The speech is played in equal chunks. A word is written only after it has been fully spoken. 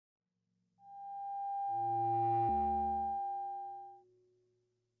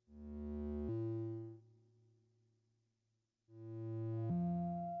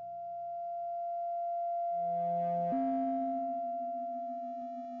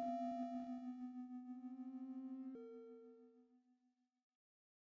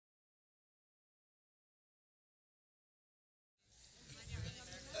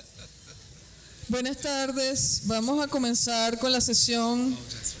Buenas tardes. Vamos a comenzar con la sesión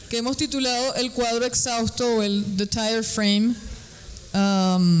que hemos titulado El cuadro exhausto o el The Tire Frame.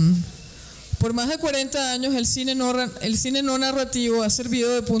 Por más de 40 años el cine no narrativo ha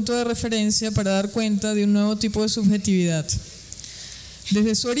servido de punto de referencia para dar cuenta de un nuevo tipo de subjetividad.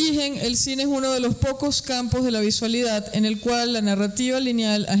 Desde su origen, el cine es uno de los pocos campos de la visualidad en el cual la narrativa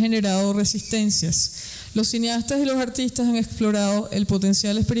lineal ha generado resistencias. Los cineastas y los artistas han explorado el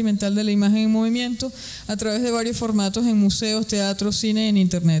potencial experimental de la imagen en movimiento a través de varios formatos en museos, teatro, cine y en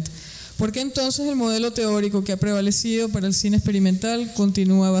internet. ¿Por qué entonces el modelo teórico que ha prevalecido para el cine experimental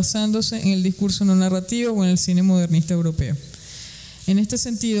continúa basándose en el discurso no narrativo o en el cine modernista europeo? En este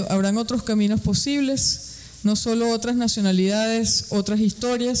sentido, ¿habrán otros caminos posibles? No solo otras nacionalidades, otras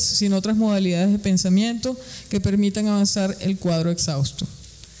historias, sino otras modalidades de pensamiento que permitan avanzar el cuadro exhausto.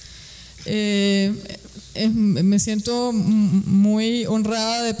 Me siento muy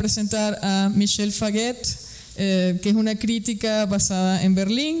honrada de presentar a Michel Faguet, que es una crítica basada en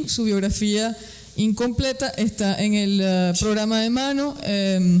Berlín. Su biografía incompleta está en el programa de mano.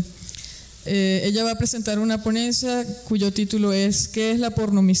 Ella va a presentar una ponencia cuyo título es ¿Qué es la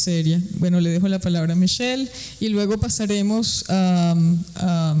pornomiseria? Bueno, le dejo la palabra a Michel y luego pasaremos a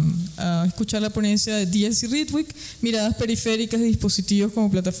escuchar la ponencia de Díaz y Ritwick, miradas periféricas de dispositivos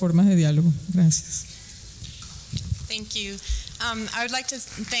como plataformas de diálogo. Gracias. Thank you. I would like to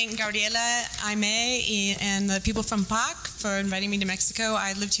thank Gabriela, Aime, and the people from PAC for inviting me to Mexico.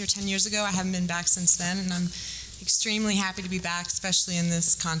 I lived here 10 years ago. I haven't been back since then, and I'm extremely happy to be back, especially in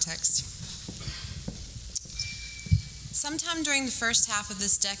this context. Sometime during the first half of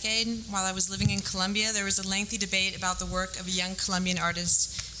this decade, while I was living in Colombia, there was a lengthy debate about the work of a young Colombian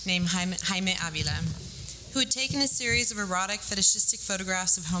artist named Jaime Avila, who had taken a series of erotic, fetishistic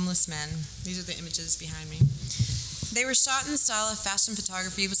photographs of homeless men. These are the images behind me. They were shot in the style of fashion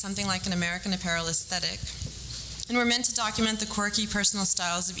photography with something like an American Apparel aesthetic, and were meant to document the quirky personal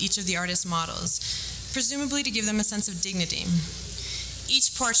styles of each of the artist's models, presumably to give them a sense of dignity.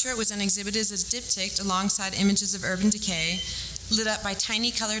 Each portrait was then exhibited as a diptych alongside images of urban decay, lit up by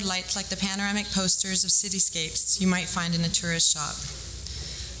tiny colored lights like the panoramic posters of cityscapes you might find in a tourist shop.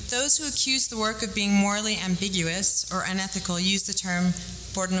 Those who accused the work of being morally ambiguous or unethical used the term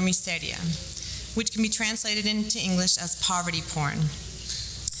pornomiseria, which can be translated into English as poverty porn.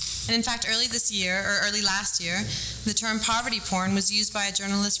 And in fact, early last year, the term poverty porn was used by a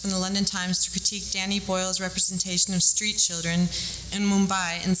journalist from the London Times to critique Danny Boyle's representation of street children in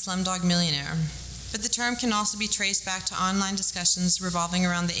Mumbai in Slumdog Millionaire. But the term can also be traced back to online discussions revolving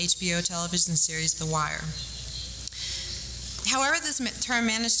around the HBO television series The Wire. However, this term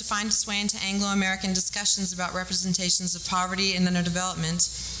managed to find its way into Anglo-American discussions about representations of poverty and underdevelopment.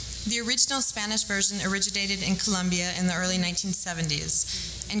 The original Spanish version originated in Colombia in the early 1970s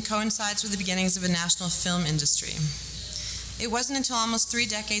and coincides with the beginnings of a national film industry. It wasn't until almost 3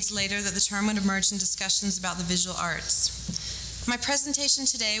 decades later that the term would emerge in discussions about the visual arts. My presentation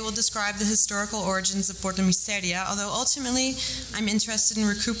today will describe the historical origins of pornomiseria, although ultimately I'm interested in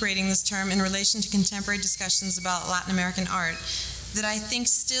recuperating this term in relation to contemporary discussions about Latin American art that I think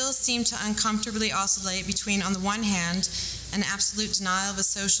still seem to uncomfortably oscillate between, on the one hand, an absolute denial of a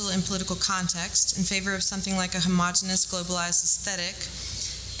social and political context in favor of something like a homogeneous, globalized aesthetic,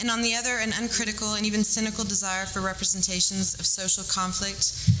 and on the other, an uncritical and even cynical desire for representations of social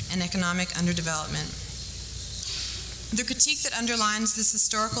conflict and economic underdevelopment. The critique that underlines this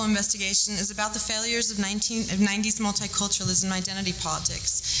historical investigation is about the failures of 90s multiculturalism and identity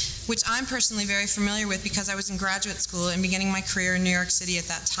politics, which I'm personally very familiar with because I was in graduate school and beginning my career in New York City at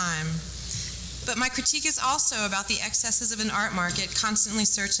that time. But my critique is also about the excesses of an art market constantly in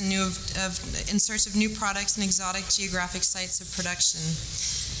search of new products and exotic geographic sites of production.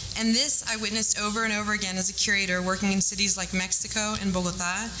 And this I witnessed over and over again as a curator working in cities like Mexico and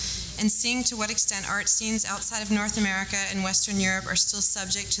Bogota, and seeing to what extent art scenes outside of North America and Western Europe are still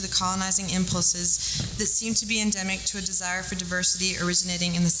subject to the colonizing impulses that seem to be endemic to a desire for diversity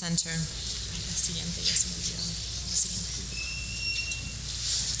originating in the center.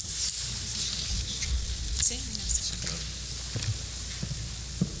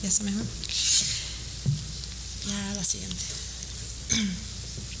 ¿Ya mejor? Ya la siguiente.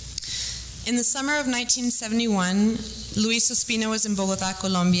 In the summer of 1971, Luis Ospina was in Bogota,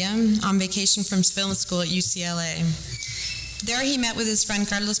 Colombia, on vacation from film school at UCLA. There he met with his friend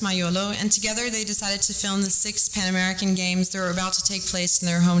Carlos Mayolo, and together they decided to film the 6th Pan American Games that were about to take place in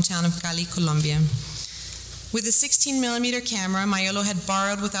their hometown of Cali, Colombia. With a 16mm camera Mayolo had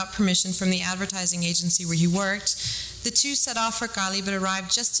borrowed without permission from the advertising agency where he worked, The two set off for Cali but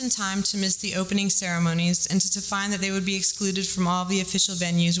arrived just in time to miss the opening ceremonies and to find that they would be excluded from all of the official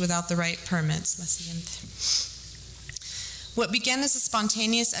venues without the right permits. La siguiente. What began as a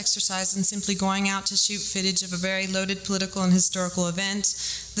spontaneous exercise in simply going out to shoot footage of a very loaded political and historical event,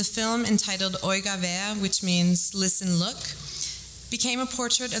 the film entitled Oiga Vea, which means listen, look, became a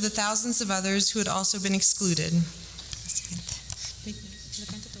portrait of the thousands of others who had also been excluded.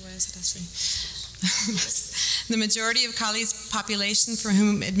 The majority of Cali's population for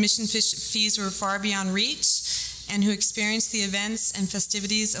whom admission fees were far beyond reach and who experienced the events and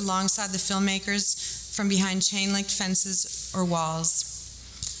festivities alongside the filmmakers from behind chain-linked fences or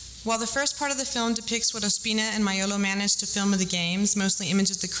walls. While the first part of the film depicts what Ospina and Mayolo managed to film of the games, mostly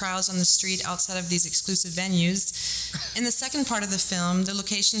images of the crowds on the street outside of these exclusive venues, in the second part of the film, the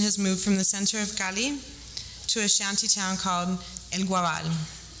location has moved from the center of Cali to a shanty town called El Guabal.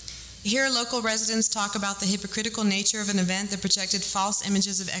 Here, local residents talk about the hypocritical nature of an event that projected false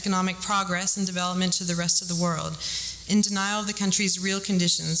images of economic progress and development to the rest of the world, in denial of the country's real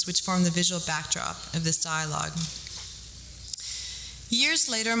conditions, which form the visual backdrop of this dialogue. Years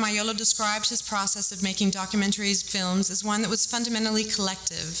later, Mayolo described his process of making documentary films as one that was fundamentally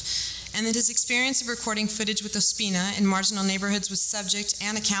collective, and that his experience of recording footage with Ospina in marginal neighborhoods was subject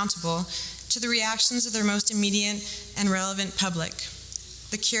and accountable to the reactions of their most immediate and relevant public,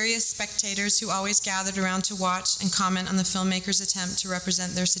 the curious spectators who always gathered around to watch and comment on the filmmaker's attempt to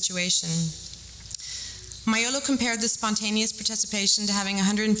represent their situation. Mayolo compared this spontaneous participation to having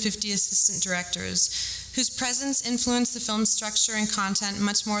 150 assistant directors, whose presence influenced the film's structure and content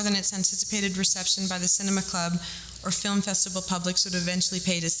much more than its anticipated reception by the cinema club or film festival publics would eventually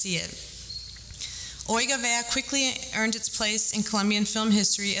pay to see it. Oiga Vea quickly earned its place in Colombian film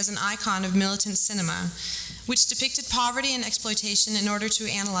history as an icon of militant cinema, which depicted poverty and exploitation in order to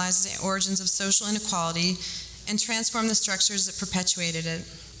analyze the origins of social inequality and transform the structures that perpetuated it.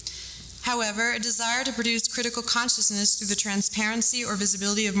 However, a desire to produce critical consciousness through the transparency or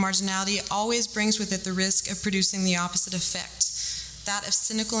visibility of marginality always brings with it the risk of producing the opposite effect, that of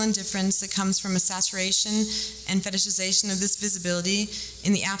cynical indifference that comes from a saturation and fetishization of this visibility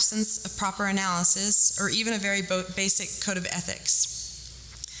in the absence of proper analysis or even a very basic code of ethics.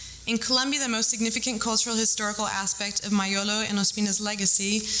 In Colombia, the most significant cultural historical aspect of Mayolo and Ospina's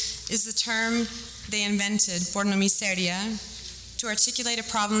legacy is the term they invented, pornomiseria, to articulate a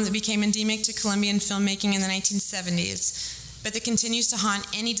problem that became endemic to Colombian filmmaking in the 1970s, but that continues to haunt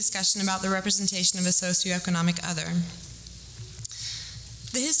any discussion about the representation of a socioeconomic other.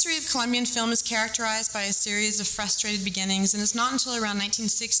 The history of Colombian film is characterized by a series of frustrated beginnings, and it's not until around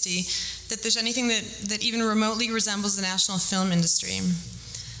 1960 that there's anything that even remotely resembles the national film industry.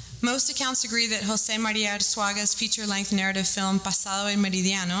 Most accounts agree that José María Arzuaga's feature-length narrative film Pasado el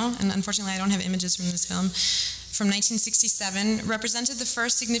Meridiano, and unfortunately I don't have images from this film, from 1967, represented the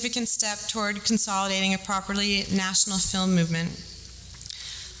first significant step toward consolidating a properly national film movement.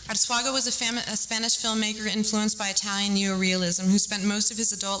 Arzuaga was a Spanish filmmaker influenced by Italian neorealism who spent most of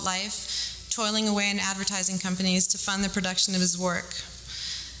his adult life toiling away in advertising companies to fund the production of his work.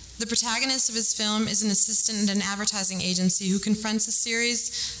 The protagonist of his film is an assistant at an advertising agency who confronts a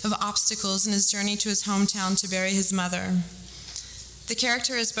series of obstacles in his journey to his hometown to bury his mother. The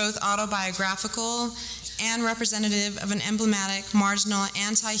character is both autobiographical and representative of an emblematic, marginal,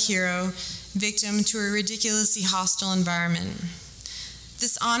 anti-hero victim to a ridiculously hostile environment.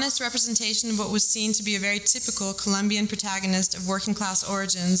 This honest representation of what was seen to be a very typical Colombian protagonist of working-class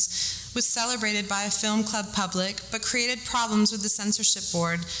origins was celebrated by a film club public, but created problems with the censorship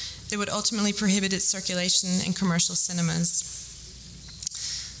board that would ultimately prohibit its circulation in commercial cinemas.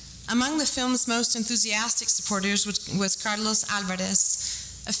 Among the film's most enthusiastic supporters was Carlos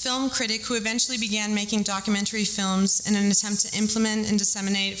Alvarez, a film critic who eventually began making documentary films in an attempt to implement and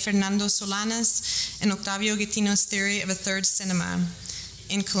disseminate Fernando Solanas and Octavio Guetino's theory of a third cinema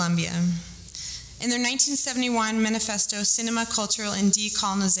in Colombia. In their 1971 manifesto, Cinema, Cultural, and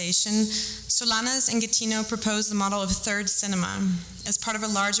Decolonization, Solanas and Guetino proposed the model of a third cinema as part of a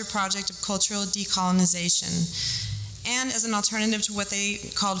larger project of cultural decolonization, and as an alternative to what they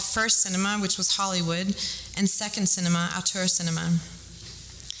called first cinema, which was Hollywood, and second cinema, auteur cinema.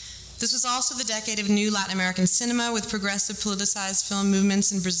 This was also the decade of new Latin American cinema with progressive politicized film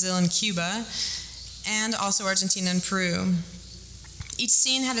movements in Brazil and Cuba, and also Argentina and Peru. Each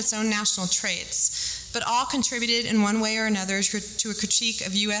scene had its own national traits, but all contributed in one way or another to a critique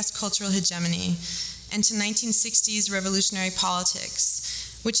of U.S. cultural hegemony and to 1960s revolutionary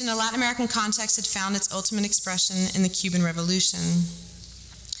politics, which in a Latin American context had found its ultimate expression in the Cuban Revolution.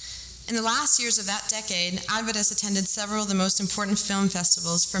 In the last years of that decade, Alvarez attended several of the most important film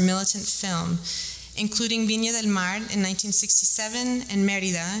festivals for militant film, including Viña del Mar in 1967 and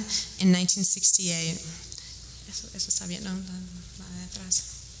Mérida in 1968. Eso está bien, ¿no?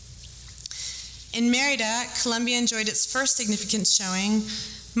 In Mérida, Colombia enjoyed its first significant showing,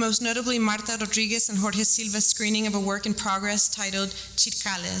 most notably Marta Rodriguez and Jorge Silva's screening of a work in progress titled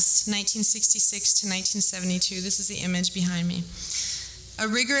Chircales, 1966 to 1972. This is the image behind me. A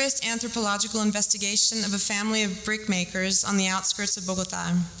rigorous anthropological investigation of a family of brickmakers on the outskirts of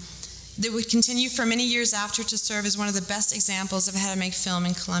Bogotá that would continue for many years after to serve as one of the best examples of how to make film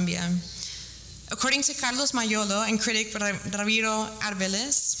in Colombia. According to Carlos Mayolo and critic Ramiro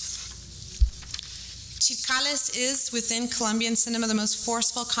Arbeles, Chircales is, within Colombian cinema, the most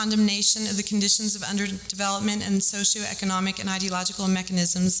forceful condemnation of the conditions of underdevelopment and socioeconomic and ideological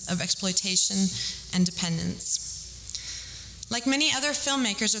mechanisms of exploitation and dependence. Like many other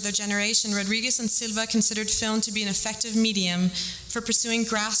filmmakers of their generation, Rodriguez and Silva considered film to be an effective medium for pursuing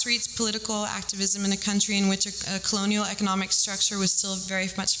grassroots political activism in a country in which a colonial economic structure was still very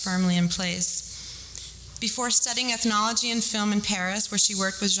much firmly in place. Before studying ethnology and film in Paris, where she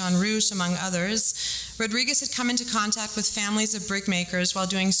worked with Jean Rouch, among others, Rodriguez had come into contact with families of brickmakers while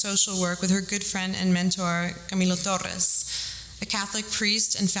doing social work with her good friend and mentor, Camilo Torres, a Catholic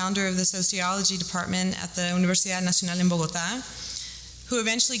priest and founder of the sociology department at the Universidad Nacional in Bogotá, who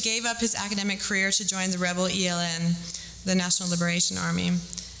eventually gave up his academic career to join the rebel ELN, the National Liberation Army,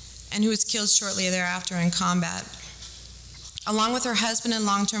 and who was killed shortly thereafter in combat. Along with her husband and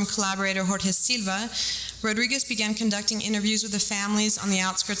long-term collaborator Jorge Silva, Rodriguez began conducting interviews with the families on the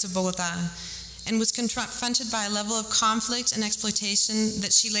outskirts of Bogotá and was confronted by a level of conflict and exploitation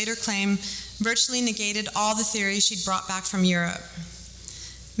that she later claimed virtually negated all the theories she'd brought back from Europe.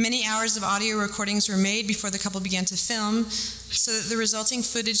 Many hours of audio recordings were made before the couple began to film, so that the resulting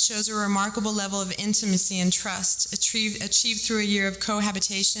footage shows a remarkable level of intimacy and trust achieved through a year of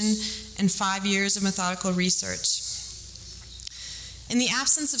cohabitation and 5 years of methodical research. In the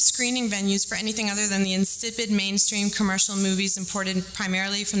absence of screening venues for anything other than the insipid mainstream commercial movies imported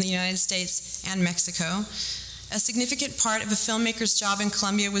primarily from the United States and Mexico, a significant part of a filmmaker's job in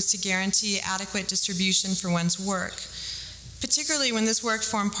Colombia was to guarantee adequate distribution for one's work, particularly when this work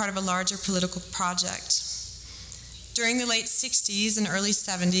formed part of a larger political project. During the late 60s and early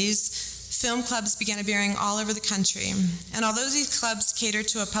 70s, film clubs began appearing all over the country, and although these clubs catered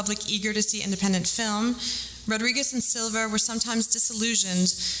to a public eager to see independent film, Rodriguez and Silva were sometimes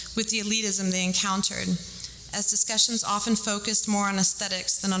disillusioned with the elitism they encountered, as discussions often focused more on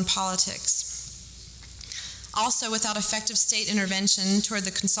aesthetics than on politics. Also, without effective state intervention toward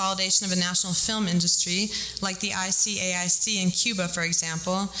the consolidation of a national film industry, like the ICAIC in Cuba, for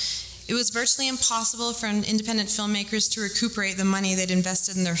example, it was virtually impossible for independent filmmakers to recuperate the money they'd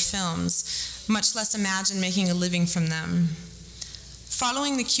invested in their films, much less imagine making a living from them.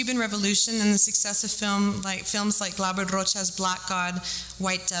 Following the Cuban Revolution and the success of films like Glauber Rocha's Black God,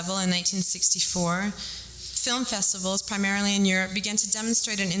 White Devil in 1964, film festivals, primarily in Europe, began to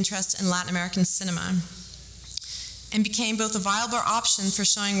demonstrate an interest in Latin American cinema and became both a viable option for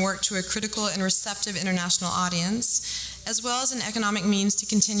showing work to a critical and receptive international audience, as well as an economic means to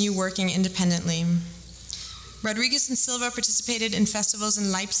continue working independently. Rodriguez and Silva participated in festivals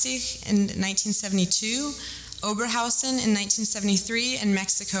in Leipzig in 1972, Oberhausen in 1973, and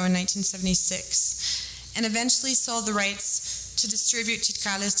Mexico in 1976, and eventually sold the rights to distribute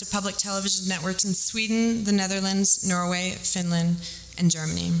Chircales to public television networks in Sweden, the Netherlands, Norway, Finland, and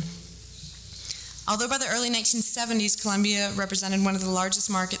Germany. Although by the early 1970s, Colombia represented one of the largest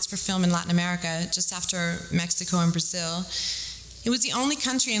markets for film in Latin America, just after Mexico and Brazil, it was the only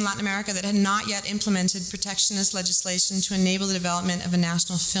country in Latin America that had not yet implemented protectionist legislation to enable the development of a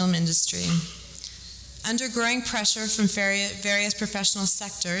national film industry. Under growing pressure from various professional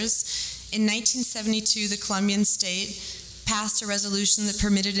sectors, in 1972 the Colombian state passed a resolution that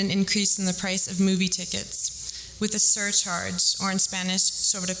permitted an increase in the price of movie tickets with a surcharge, or in Spanish,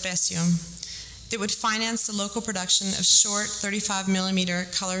 sobreprecio, that would finance the local production of short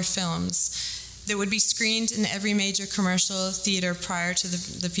 35mm color films that would be screened in every major commercial theater prior to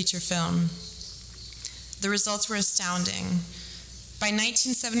the feature film. The results were astounding. By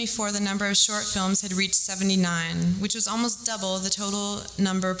 1974, the number of short films had reached 79, which was almost double the total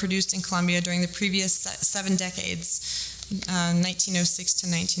number produced in Colombia during the previous 7 decades, 1906 to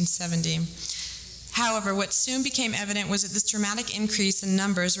 1970. However, what soon became evident was that this dramatic increase in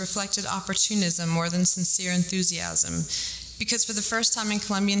numbers reflected opportunism more than sincere enthusiasm, because for the first time in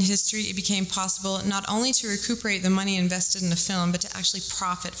Colombian history, it became possible not only to recuperate the money invested in a film, but to actually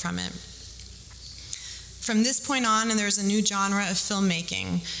profit from it. From this point on, there is a new genre of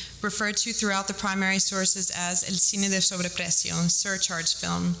filmmaking, referred to throughout the primary sources as el cine de sobreprecio, surcharge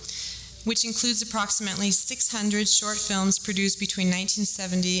film, which includes approximately 600 short films produced between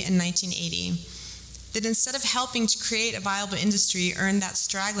 1970 and 1980, that instead of helping to create a viable industry, earned that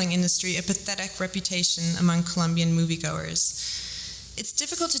straggling industry a pathetic reputation among Colombian moviegoers. It's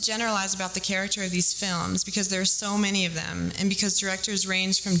difficult to generalize about the character of these films because there are so many of them, and because directors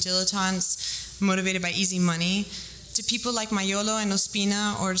range from dilettantes motivated by easy money to people like Mayolo and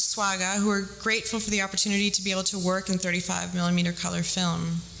Ospina or Swaga, who are grateful for the opportunity to be able to work in 35mm color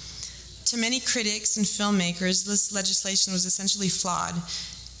film. To many critics and filmmakers, this legislation was essentially flawed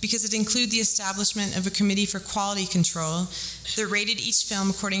because it included the establishment of a committee for quality control that rated each film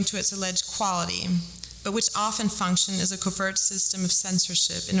according to its alleged quality, but which often functioned as a covert system of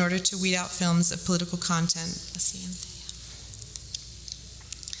censorship in order to weed out films of political content.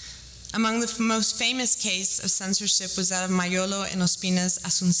 Among the most famous case of censorship was that of Mayolo and Ospina's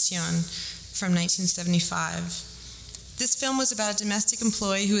Asunción from 1975. This film was about a domestic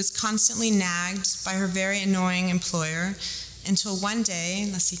employee who is constantly nagged by her very annoying employer until one day,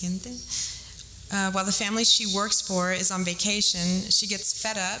 while the family she works for is on vacation, she gets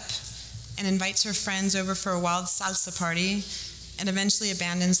fed up and invites her friends over for a wild salsa party and eventually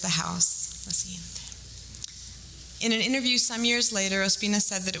abandons the house. In an interview some years later, Ospina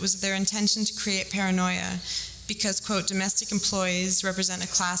said that it was their intention to create paranoia because, quote, domestic employees represent a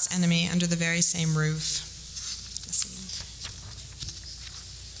class enemy under the very same roof.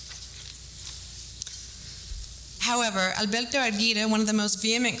 However, Alberto Arguirre, one of the most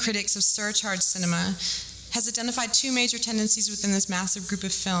vehement critics of surcharge cinema, has identified two major tendencies within this massive group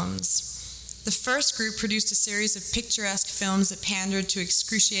of films. The first group produced a series of picturesque films that pandered to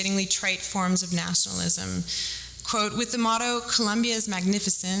excruciatingly trite forms of nationalism. Quote, with the motto, Colombia is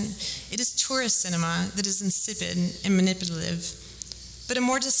magnificent, it is tourist cinema that is insipid and manipulative. But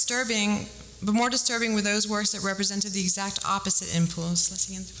more disturbing were those works that represented the exact opposite impulse,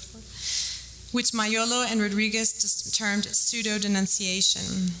 which Mayolo and Rodriguez termed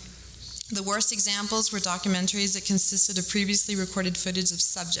pseudo-denunciation. The worst examples were documentaries that consisted of previously recorded footage of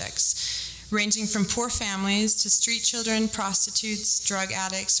subjects, ranging from poor families to street children, prostitutes, drug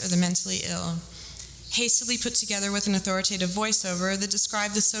addicts, or the mentally ill, hastily put together with an authoritative voiceover that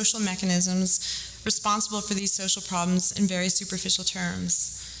described the social mechanisms responsible for these social problems in very superficial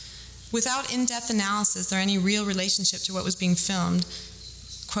terms. Without in-depth analysis or any real relationship to what was being filmed,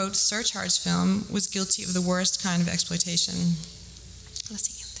 quote, surcharge film was guilty of the worst kind of exploitation.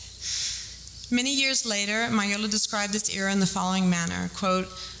 Many years later, Mayolo described this era in the following manner, quote,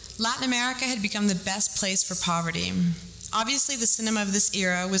 Latin America had become the best place for poverty. Obviously, the cinema of this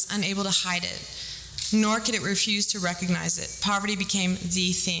era was unable to hide it, nor could it refuse to recognize it. Poverty became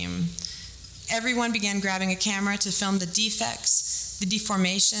the theme. Everyone began grabbing a camera to film the defects, the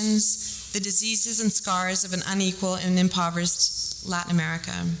deformations, the diseases and scars of an unequal and impoverished Latin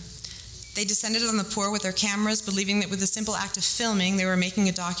America. They descended on the poor with their cameras, believing that with the simple act of filming, they were making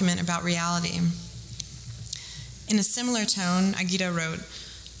a document about reality. In a similar tone, Aguirre wrote,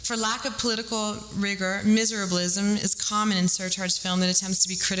 for lack of political rigor, miserabilism is common in surcharge film that attempts to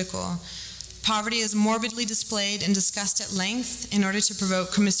be critical. Poverty is morbidly displayed and discussed at length in order to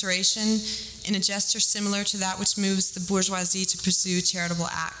provoke commiseration in a gesture similar to that which moves the bourgeoisie to pursue charitable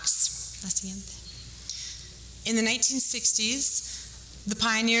acts. In the 1960s, the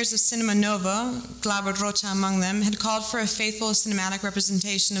pioneers of cinema novo, Glauber Rocha among them, had called for a faithful cinematic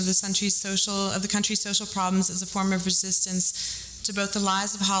representation of the country's social problems as a form of resistance to both the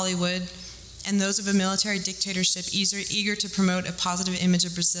lies of Hollywood and those of a military dictatorship eager to promote a positive image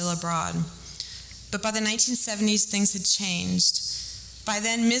of Brazil abroad. But by the 1970s, things had changed. By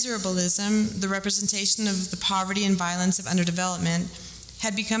then, miserabilism, the representation of the poverty and violence of underdevelopment,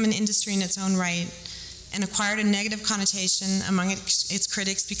 had become an industry in its own right and acquired a negative connotation among its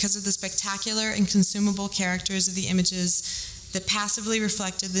critics because of the spectacular and consumable characters of the images that passively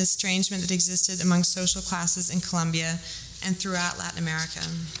reflected the estrangement that existed among social classes in Colombia and throughout Latin America.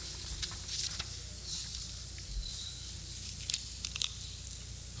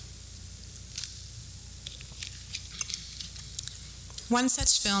 One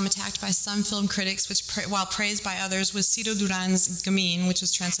such film attacked by some film critics, while praised by others, was Ciro Duran's Gamín, which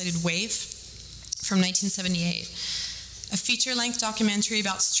was translated Waif, from 1978, a feature-length documentary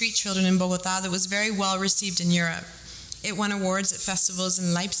about street children in Bogotá that was very well received in Europe. It won awards at festivals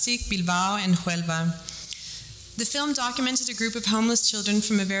in Leipzig, Bilbao, and Huelva. The film documented a group of homeless children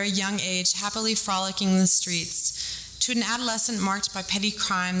from a very young age happily frolicking in the streets to an adolescent marked by petty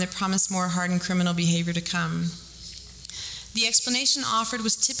crime that promised more hardened criminal behavior to come. The explanation offered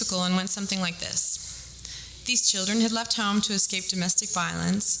was typical and went something like this. These children had left home to escape domestic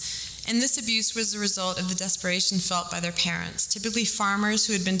violence And this abuse was the result of the desperation felt by their parents, typically farmers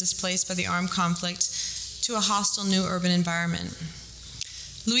who had been displaced by the armed conflict to a hostile new urban environment.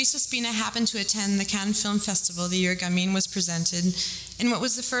 Luis Ospina happened to attend the Cannes Film Festival the year Gamín was presented in what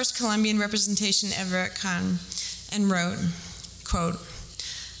was the first Colombian representation ever at Cannes, and wrote, quote,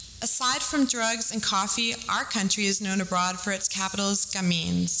 "Aside from drugs and coffee, our country is known abroad for its capital's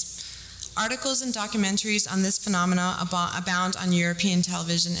gamines. Articles and documentaries on this phenomena abound on European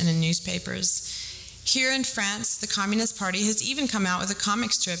television and in newspapers. Here in France, the Communist Party has even come out with a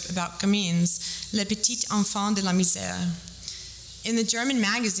comic strip about gamines, les petits enfants de la misère. In the German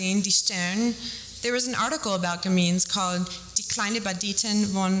magazine Die Stern, there was an article about gamines called Die kleine Banditen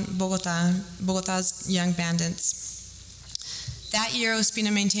von Bogotá, Bogotá's Young Bandits." That year,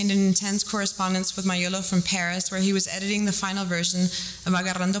 Ospina maintained an intense correspondence with Mayolo from Paris, where he was editing the final version of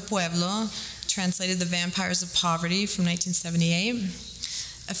Agarrando Pueblo, translated The Vampires of Poverty from 1978,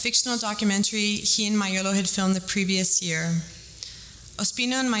 a fictional documentary he and Mayolo had filmed the previous year.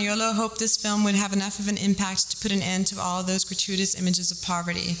 Ospina and Mayolo hoped this film would have enough of an impact to put an end to all those gratuitous images of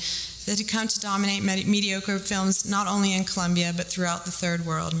poverty that had come to dominate mediocre films not only in Colombia but throughout the Third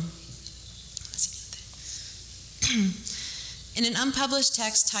World. In an unpublished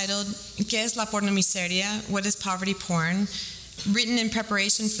text titled ¿Qué es la pornomiseria? What is poverty porn?, written in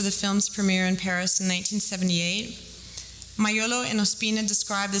preparation for the film's premiere in Paris in 1978, Mayolo and Ospina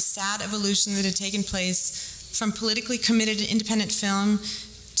described the sad evolution that had taken place from politically committed and independent film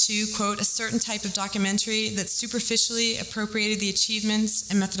to, quote, a certain type of documentary that superficially appropriated the achievements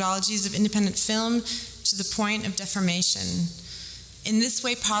and methodologies of independent film to the point of deformation. In this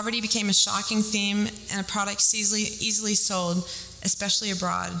way, poverty became a shocking theme and a product easily sold, especially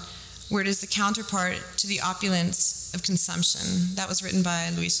abroad, where it is the counterpart to the opulence of consumption. That was written by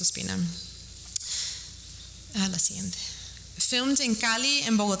Luis Ospina. La siguiente. Filmed in Cali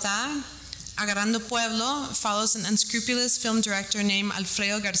and Bogotá, Agarrando Pueblo follows an unscrupulous film director named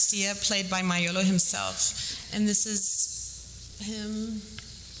Alfredo Garcia, played by Mayolo himself. And this is him,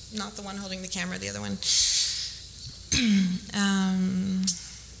 not the one holding the camera, the other one.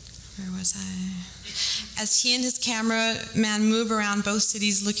 Where was I? As he and his cameraman move around both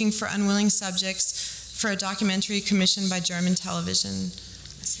cities looking for unwilling subjects for a documentary commissioned by German television.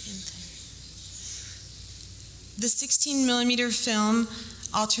 The 16mm film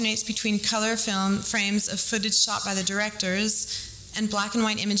alternates between color film frames of footage shot by the directors and black and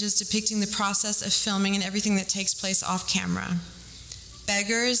white images depicting the process of filming and everything that takes place off camera.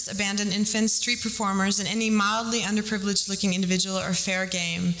 Beggars, abandoned infants, street performers, and any mildly underprivileged-looking individual are fair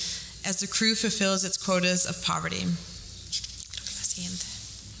game as the crew fulfills its quotas of poverty.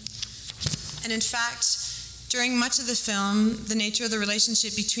 And in fact, during much of the film, the nature of the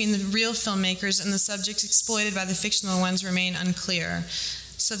relationship between the real filmmakers and the subjects exploited by the fictional ones remain unclear,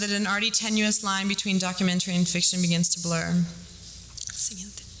 so that an already tenuous line between documentary and fiction begins to blur.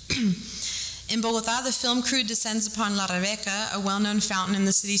 In Bogotá, the film crew descends upon La Rebeca, a well-known fountain in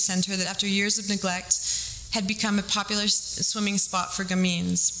the city center that after years of neglect had become a popular swimming spot for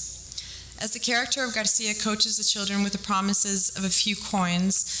gamines. As the character of Garcia coaches the children with the promises of a few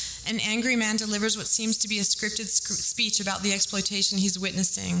coins, an angry man delivers what seems to be a scripted speech about the exploitation he's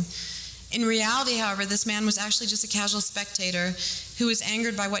witnessing. In reality, however, this man was actually just a casual spectator who was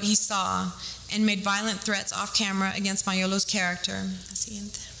angered by what he saw and made violent threats off camera against Mayolo's character.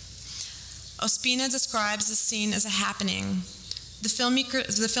 Ospina describes this scene as a happening. The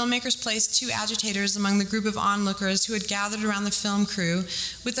filmmakers placed two agitators among the group of onlookers who had gathered around the film crew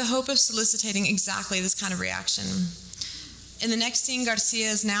with the hope of soliciting exactly this kind of reaction. In the next scene, Garcia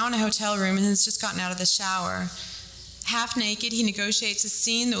is now in a hotel room and has just gotten out of the shower. Half naked, he negotiates a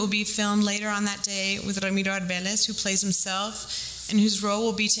scene that will be filmed later on that day with Ramiro Arbeles, who plays himself, and whose role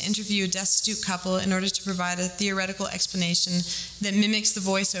will be to interview a destitute couple in order to provide a theoretical explanation that mimics the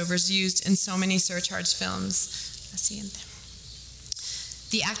voiceovers used in so many surcharge films.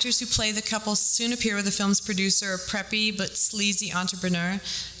 The actors who play the couple soon appear with the film's producer, a preppy but sleazy entrepreneur,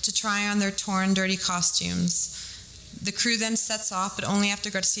 to try on their torn, dirty costumes. The crew then sets off, but only after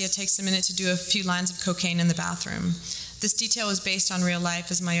Garcia takes a minute to do a few lines of cocaine in the bathroom. This detail was based on real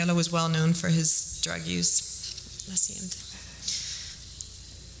life, as Mayolo was well known for his drug use.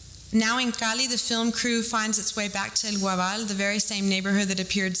 Now in Cali, the film crew finds its way back to El Guabal, the very same neighborhood that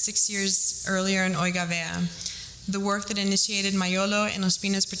appeared 6 years earlier in Oiga Vea, the work that initiated Mayolo and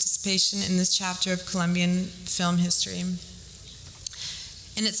Ospina's participation in this chapter of Colombian film history.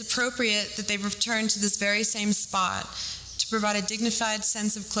 And it's appropriate that they've returned to this very same spot to provide a dignified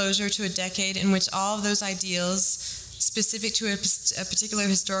sense of closure to a decade in which all of those ideals, specific to a particular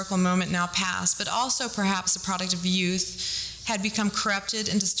historical moment now past, but also perhaps a product of youth, had become corrupted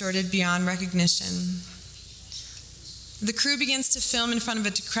and distorted beyond recognition. The crew begins to film in front of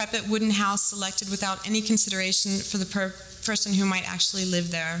a decrepit wooden house selected without any consideration for the person who might actually live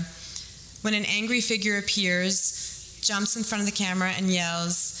there. When an angry figure appears, jumps in front of the camera and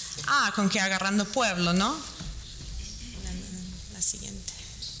yells, "Ah, con que agarrando pueblo, no?" La siguiente.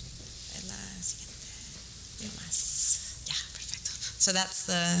 Yeah, perfecto. So that's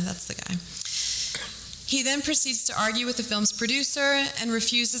the guy. He then proceeds to argue with the film's producer and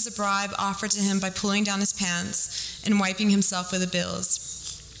refuses a bribe offered to him by pulling down his pants and wiping himself with the bills.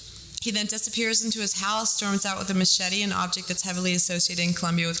 He then disappears into his house, storms out with a machete, an object that's heavily associated in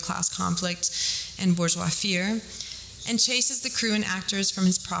Colombia with class conflict and bourgeois fear, and chases the crew and actors from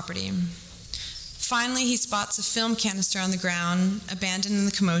his property. Finally, he spots a film canister on the ground, abandoned in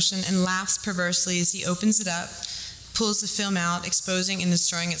the commotion, and laughs perversely as he opens it up, pulls the film out, exposing and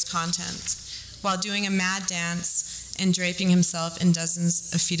destroying its contents, while doing a mad dance and draping himself in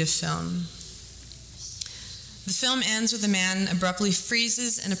dozens of feet of film. The film ends with a man abruptly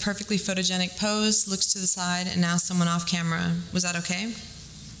freezes in a perfectly photogenic pose, looks to the side, and asks someone off camera, "Was that okay?"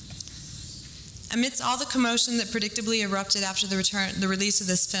 Amidst all the commotion that predictably erupted after the release of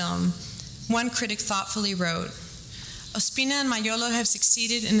this film, one critic thoughtfully wrote, "Ospina and Maiolo have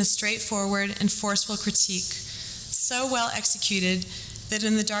succeeded in a straightforward and forceful critique, so well executed that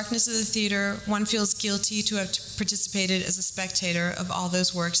in the darkness of the theater, one feels guilty to have participated as a spectator of all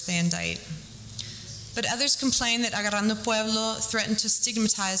those works they indict." But others complain that Agarrando Pueblo threatened to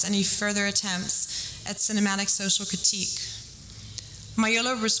stigmatize any further attempts at cinematic social critique.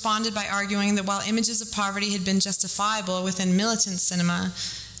 Maiolo responded by arguing that while images of poverty had been justifiable within militant cinema,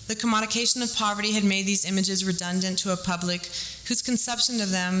 the commodification of poverty had made these images redundant to a public whose conception of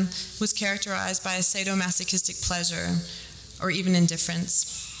them was characterized by a sadomasochistic pleasure, or even indifference.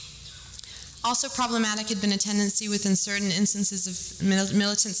 Also problematic had been a tendency within certain instances of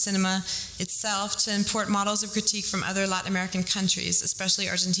militant cinema itself to import models of critique from other Latin American countries, especially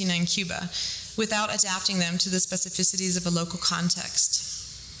Argentina and Cuba, without adapting them to the specificities of a local context.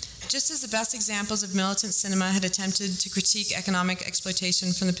 Just as the best examples of militant cinema had attempted to critique economic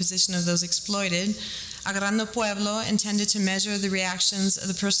exploitation from the position of those exploited, Agarrando Pueblo intended to measure the reactions of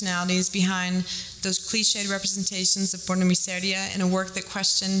the personalities behind those cliched representations of pornomiseria in a work that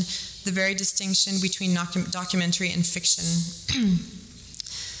questioned the very distinction between documentary and fiction.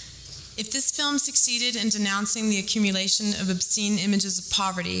 If this film succeeded in denouncing the accumulation of obscene images of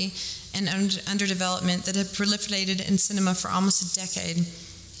poverty and underdevelopment that had proliferated in cinema for almost a decade,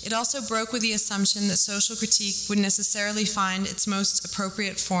 it also broke with the assumption that social critique would necessarily find its most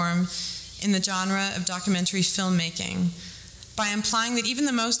appropriate form in the genre of documentary filmmaking, by implying that even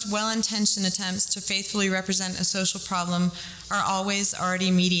the most well-intentioned attempts to faithfully represent a social problem are always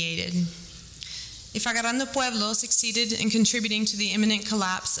already mediated. If Agarrando Pueblo succeeded in contributing to the imminent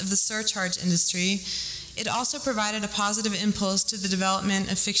collapse of the surcharge industry, it also provided a positive impulse to the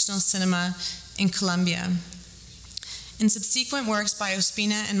development of fictional cinema in Colombia. In subsequent works by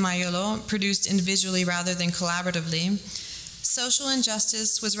Ospina and Maiolo, produced individually rather than collaboratively, social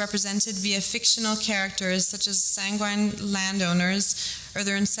injustice was represented via fictional characters such as sanguine landowners or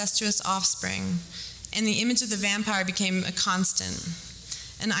their incestuous offspring, and the image of the vampire became a constant,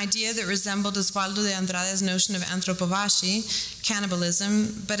 an idea that resembled Osvaldo de Andrade's notion of anthropophagy,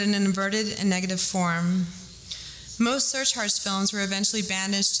 cannibalism, but in an inverted and negative form. Most surcharge films were eventually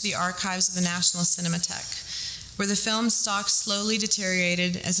banished to the archives of the National Cinematheque, where the film stock slowly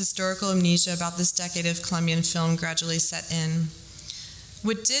deteriorated as historical amnesia about this decade of Colombian film gradually set in.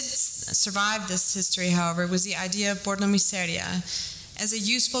 What did survive this history, however, was the idea of pornomiseria as a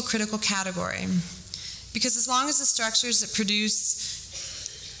useful critical category. Because as long as the structures that produce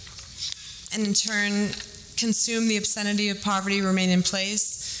and in turn consume the obscenity of poverty remain in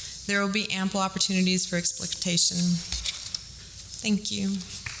place, there will be ample opportunities for exploitation. Thank you.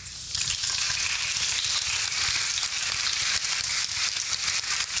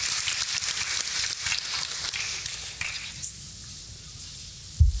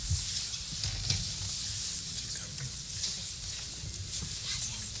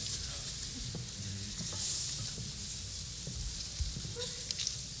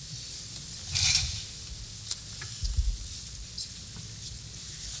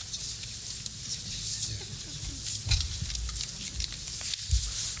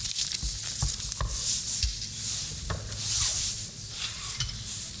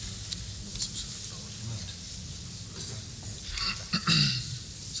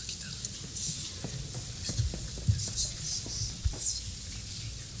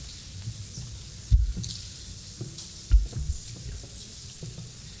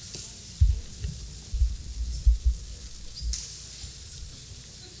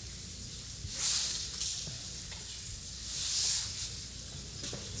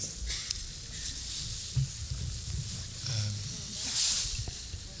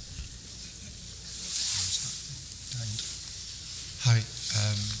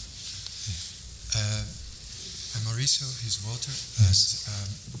 Mauricio, he's Walter, Yes.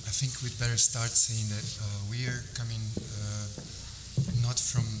 and I think we'd better start saying that we are coming not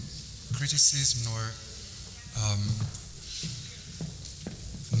from criticism nor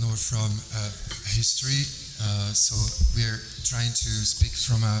from history, so we're trying to speak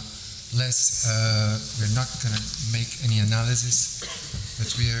from a less, we're not going to make any analysis,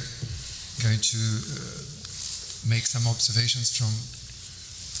 but we are going to make some observations from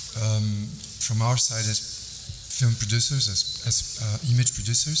our side as film producers, as image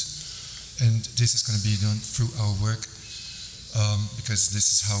producers, and this is going to be done through our work, because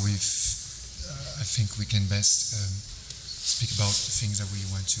this is how I think we can best speak about the things that we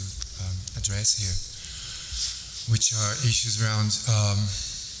want to address here, which are issues around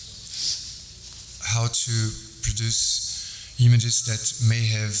how to produce images that may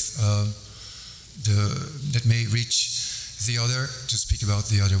have that may reach the other, to speak about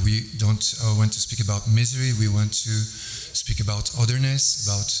the other. We don't want to speak about misery, we want to speak about otherness,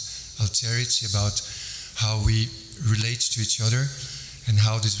 about alterity, about how we relate to each other and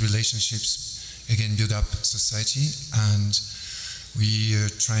how these relationships again build up society, and we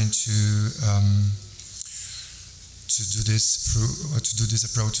are trying to do this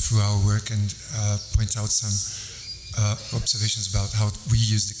approach through our work and point out some observations about how we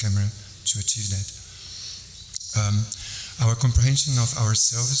use the camera to achieve that. Our comprehension of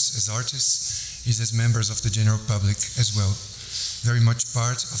ourselves as artists is as members of the general public as well, very much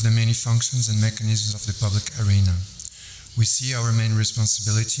part of the many functions and mechanisms of the public arena. We see our main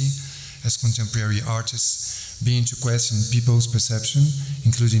responsibility as contemporary artists being to question people's perception,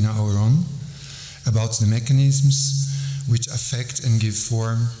 including our own, about the mechanisms which affect and give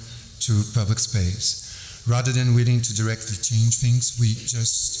form to public space. Rather than willing to directly change things, we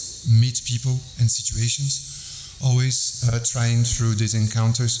just meet people and situations, always trying through these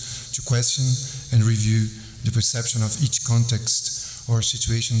encounters to question and review the perception of each context or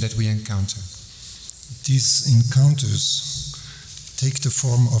situation that we encounter. These encounters take the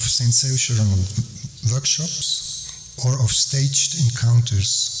form of sensational workshops or of staged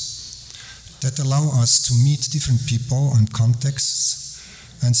encounters that allow us to meet different people and contexts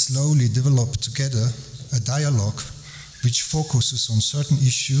and slowly develop together a dialogue which focuses on certain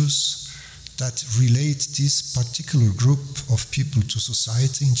issues that relate this particular group of people to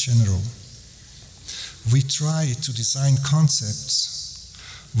society in general. We try to design concepts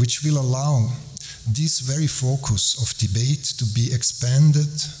which will allow this very focus of debate to be expanded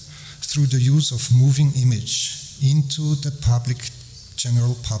through the use of moving image into the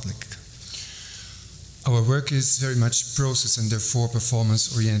general public. Our work is very much process and therefore performance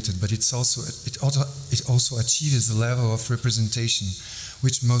oriented, but it also achieves a level of representation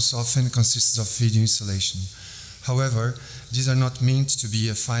which most often consists of video installation. However, these are not meant to be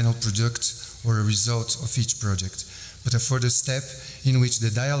a final product or a result of each project, but a further step in which the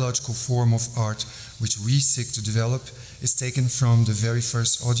dialogical form of art which we seek to develop is taken from the very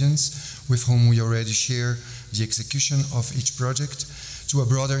first audience with whom we already share the execution of each project to a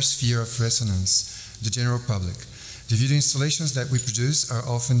broader sphere of resonance, the general public. The video installations that we produce are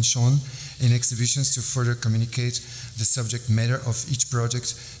often shown in exhibitions to further communicate the subject matter of each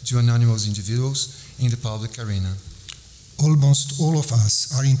project to anonymous individuals in the public arena. Almost all of us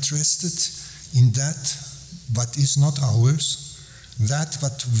are interested in that what is not ours, that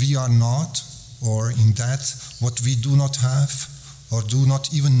what we are not, or in that what we do not have or do not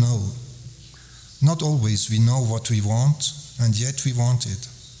even know. Not always we know what we want, and yet we want it.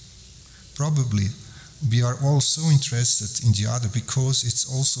 Probably we are all so interested in the other because it's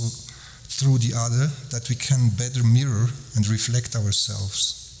also through the other that we can better mirror and reflect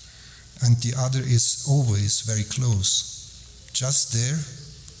ourselves. And the other is always very close, just there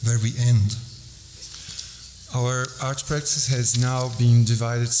where we end. Our art practice has now been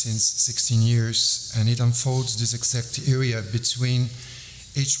divided since 16 years, and it unfolds this exact area between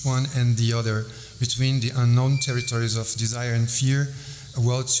each one and the other, between the unknown territories of desire and fear, a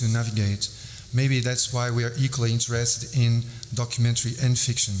world to navigate. Maybe that's why we are equally interested in documentary and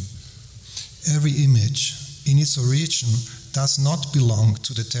fiction. Every image in its origin does not belong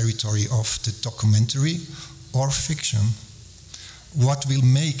to the territory of the documentary or fiction. What will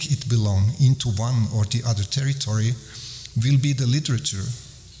make it belong into one or the other territory will be the literature,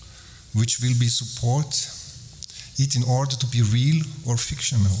 which will be support it in order to be real or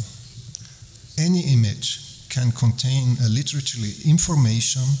fictional. Any image can contain a literary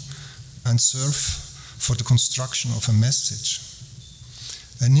information and serve for the construction of a message.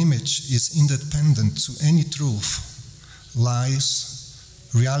 An image is independent to any truth, lies,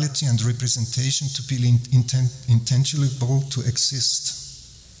 reality and representation to be intelligible to exist.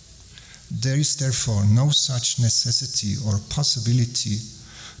 There is therefore no such necessity or possibility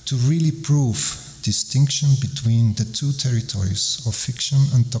to really prove distinction between the two territories of fiction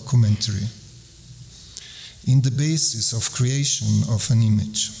and documentary in the basis of creation of an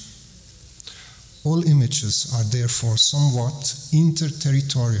image. All images are therefore somewhat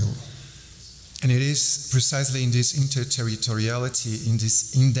interterritorial. And it is precisely in this interterritoriality, in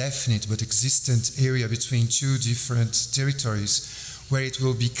this indefinite but existent area between two different territories, where it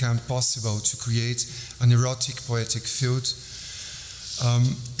will become possible to create an erotic poetic field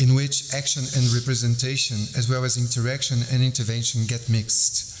in which action and representation, as well as interaction and intervention, get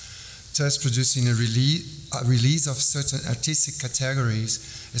mixed, thus producing a release of certain artistic categories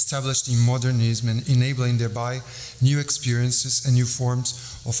established in modernism and enabling thereby new experiences and new forms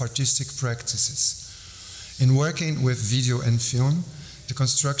of artistic practices. In working with video and film, the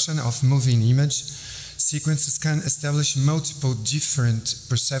construction of moving image sequences can establish multiple different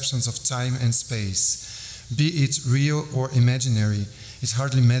perceptions of time and space. Be it real or imaginary, it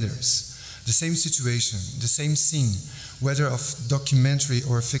hardly matters. The same situation, the same scene, whether of documentary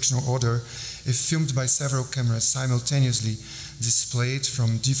or fictional order, if filmed by several cameras simultaneously displayed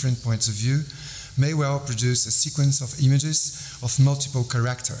from different points of view, may well produce a sequence of images of multiple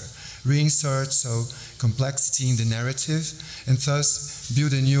character, reinsert so complexity in the narrative, and thus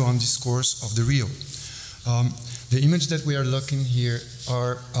build anew on discourse of the real. The image that we are looking here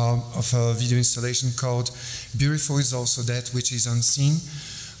are of a video installation called Beautiful is Also That Which is Unseen,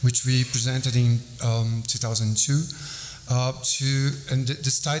 which we presented in 2002. And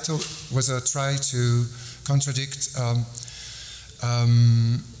this title was a try to contradict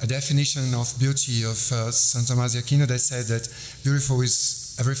a definition of beauty of St. Thomas Aquino that said that beautiful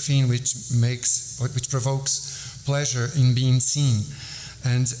is everything which provokes pleasure in being seen.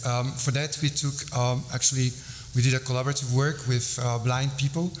 And for that we took, we did a collaborative work with blind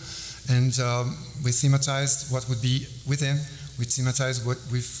people, and we thematized what would be with them. We thematized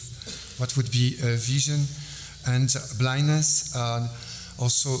what would be vision and blindness.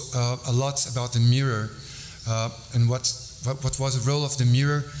 Also a lot about the mirror and what was the role of the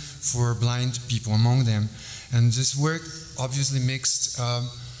mirror for blind people among them. And this work obviously mixed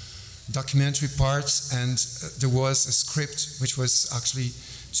documentary parts, and there was a script which was actually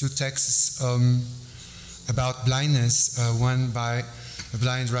two texts about blindness, one by a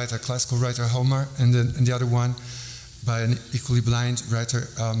blind writer, classical writer Homer, and the other one by an equally blind writer,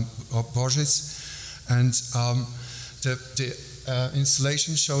 Borges. And the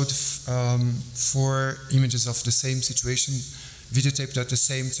installation showed 4 images of the same situation, videotaped at the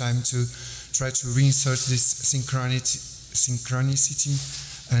same time to try to reinsert this synchronicity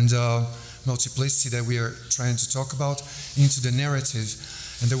and multiplicity that we are trying to talk about into the narrative.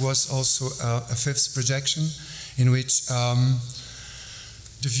 And there was also a 5th projection in which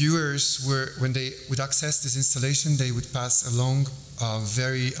the viewers were, when they would access this installation, they would pass along a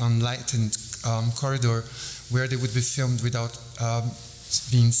very unlightened corridor where they would be filmed without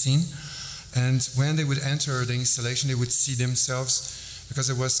being seen. And when they would enter the installation, they would see themselves, because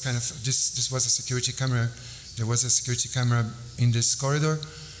there was kind of, this was a security camera. There was a security camera in this corridor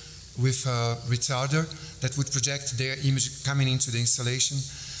with a retarder that would project their image coming into the installation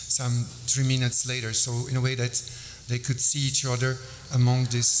some 3 minutes later. So in a way that they could see each other among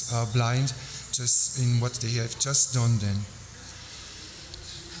this blind, just in what they have just done then.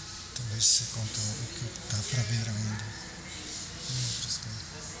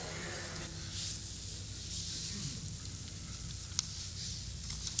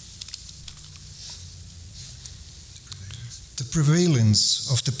 The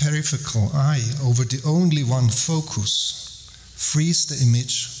prevalence of the peripheral eye over the only one focus frees the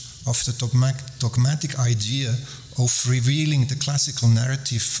image of the dogmatic idea of revealing the classical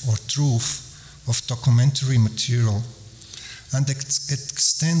narrative or truth of documentary material, and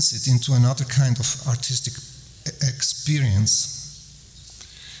extends it into another kind of artistic experience.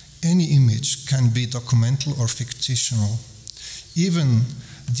 Any image can be documental or fictional. Even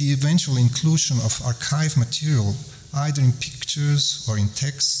the eventual inclusion of archive material, either in pictures or in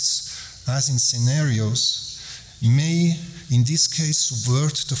texts, as in scenarios, may in this case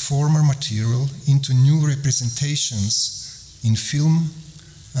subvert the former material into new representations in film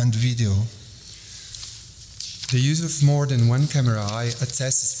and video. The use of more than one camera eye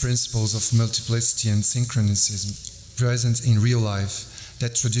attests principles of multiplicity and synchronicism present in real life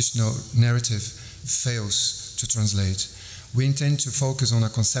that traditional narrative fails to translate. We intend to focus on a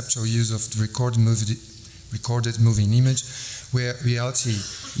conceptual use of the recorded moving image, where reality,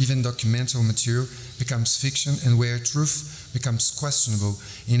 even documental material, becomes fiction, and where truth becomes questionable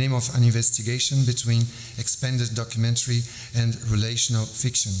in name of an investigation between expanded documentary and relational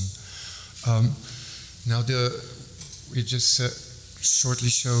fiction. Now we just shortly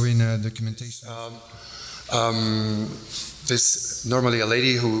show in documentation. There's normally a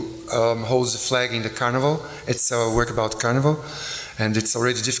lady who holds the flag in the carnival. It's a work about carnival, and it's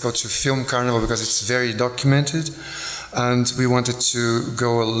already difficult to film carnival because it's very documented. And we wanted to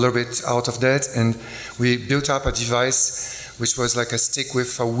go a little bit out of that, and we built up a device which was like a stick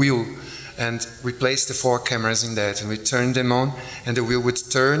with a wheel, and we placed the 4 cameras in that, and we turned them on, and the wheel would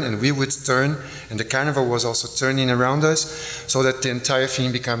turn, and we would turn, and the carnival was also turning around us, so that the entire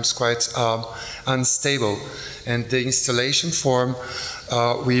thing becomes quite unstable. And the installation form,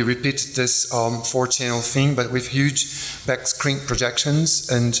 we repeated this 4-channel thing, but with huge back screen projections,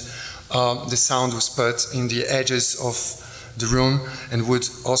 and the sound was put in the edges of the room and would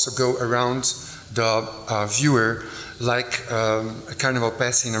also go around the viewer like a carnival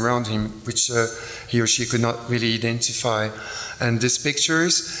passing around him, which he or she could not really identify. And these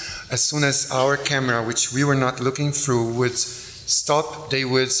pictures, as soon as our camera, which we were not looking through, would stop, they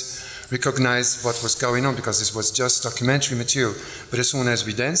would recognize what was going on, because this was just documentary material. But as soon as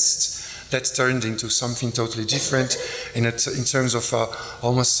we danced, that turned into something totally different in terms of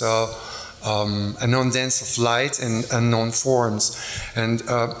almost a non-dance of light and unknown forms. And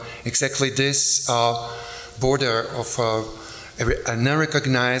exactly this border of an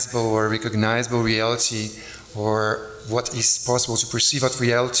unrecognizable or recognizable reality, or what is possible to perceive as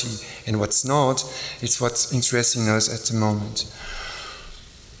reality and what's not, is what's interesting us at the moment.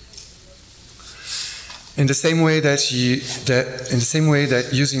 In the same way that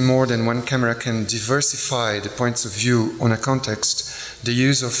using more than one camera can diversify the points of view on a context, the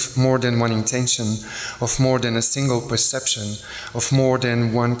use of more than one intention, of more than a single perception, of more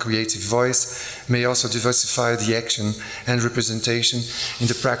than one creative voice may also diversify the action and representation in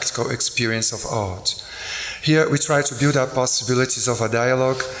the practical experience of art. Here we try to build up possibilities of a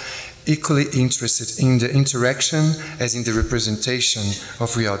dialogue equally interested in the interaction as in the representation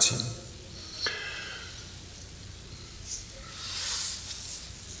of reality.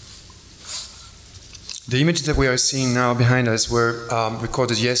 The images that we are seeing now behind us were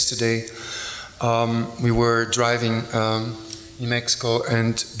recorded yesterday. We were driving in Mexico,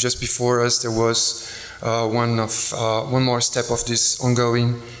 and just before us there was one more step of this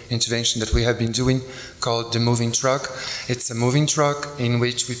ongoing intervention that we have been doing, called the moving truck. It's a moving truck in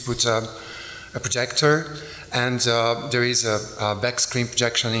which we put a projector, and there is a back screen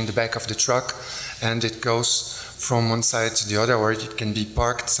projection in the back of the truck, and it goes from one side to the other, or it can be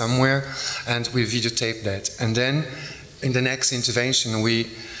parked somewhere, and we videotape that. And then in the next intervention we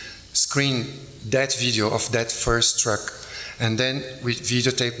screen that video of that first truck, and then we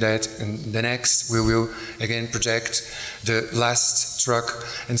videotape that, and the next we will again project the last truck.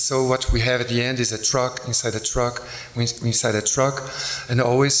 And so what we have at the end is a truck inside a truck inside a truck, and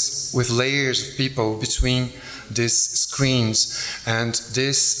always with layers of people between these screens. And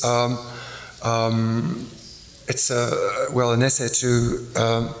this it's an essay to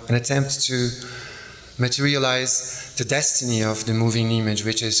an attempt to materialize the destiny of the moving image,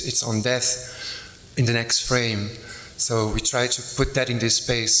 which is its own death in the next frame. So we try to put that in this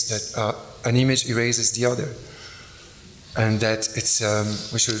space, that an image erases the other, and that it's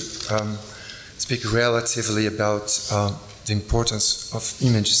we should speak relatively about the importance of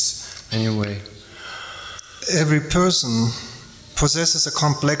images anyway. Every person possesses a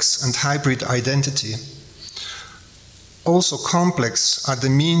complex and hybrid identity. Also complex are the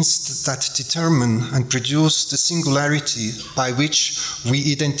means that determine and produce the singularity by which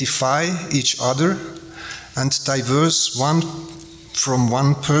we identify each other and diverse one from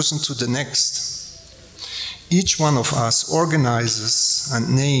one person to the next. Each one of us organizes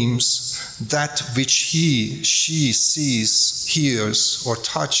and names that which he, she sees, hears, or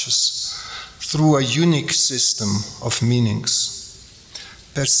touches through a unique system of meanings.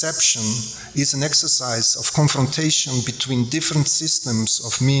 Perception is an exercise of confrontation between different systems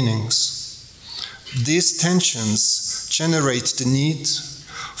of meanings. These tensions generate the need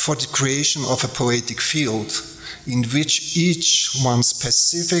for the creation of a poetic field in which each one's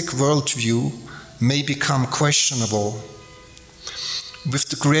specific worldview may become questionable. With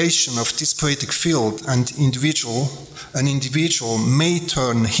the creation of this poetic field, an individual may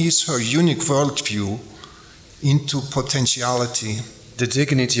turn his/her unique worldview into potentiality. The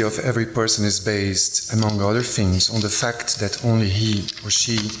dignity of every person is based, among other things, on the fact that only he or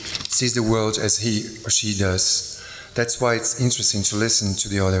she sees the world as he or she does. That's why it's interesting to listen to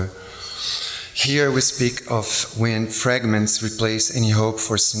the other. Here we speak of when fragments replace any hope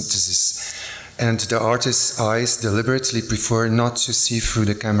for synthesis, and the artist's eyes deliberately prefer not to see through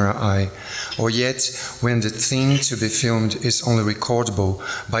the camera eye, or yet when the thing to be filmed is only recordable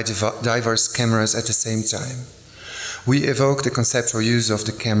by diverse cameras at the same time. We evoke the conceptual use of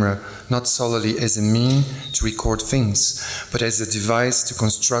the camera not solely as a mean to record things, but as a device to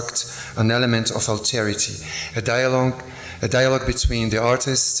construct an element of alterity, a dialogue between the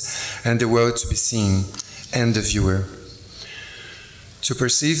artist and the world to be seen, and the viewer. To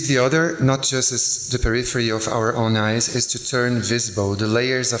perceive the other, not just as the periphery of our own eyes, is to turn visible the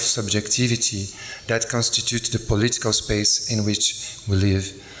layers of subjectivity that constitute the political space in which we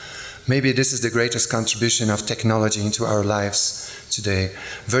live. Maybe this is the greatest contribution of technology into our lives today.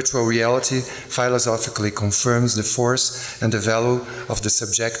 Virtual reality philosophically confirms the force and the value of the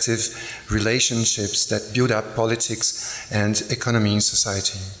subjective relationships that build up politics and economy in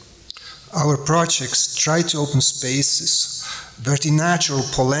society. Our projects try to open spaces where the natural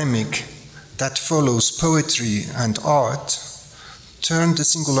polemic that follows poetry and art turn the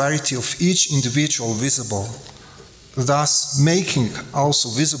singularity of each individual visible, thus making also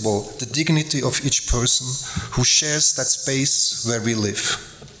visible the dignity of each person who shares that space where we live.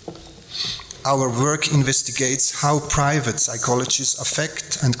 Our work investigates how private psychologies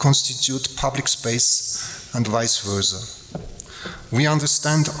affect and constitute public space and vice versa. We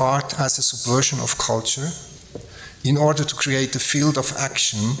understand art as a subversion of culture in order to create a field of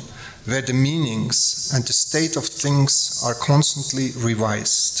action where the meanings and the state of things are constantly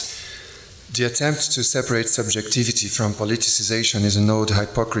revised. The attempt to separate subjectivity from politicization is an old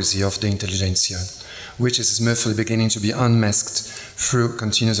hypocrisy of the intelligentsia, which is smoothly beginning to be unmasked through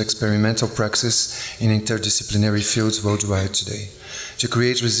continuous experimental praxis in interdisciplinary fields worldwide today. To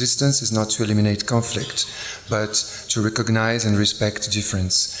create resistance is not to eliminate conflict, but to recognize and respect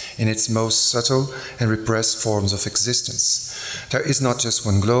difference in its most subtle and repressed forms of existence. There is not just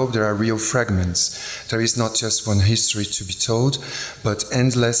one globe, there are real fragments. There is not just one history to be told, but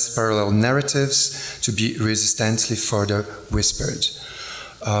endless parallel narratives to be resistantly further whispered.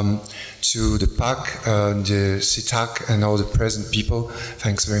 To the PAC, the SITAC, and all the present people,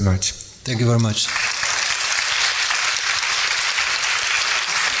 thanks very much. Thank you very much.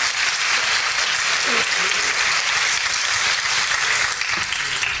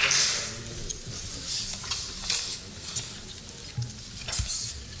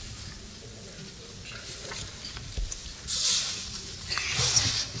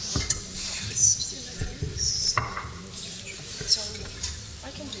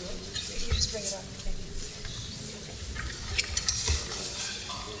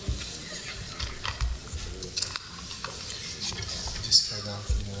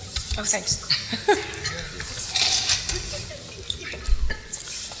 Oh, thanks.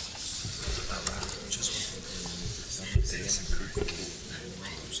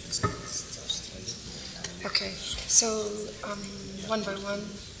 Okay, so one by one,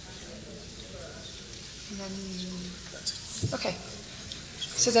 and then, okay.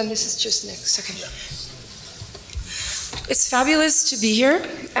 So then this is just next, okay. It's fabulous to be here,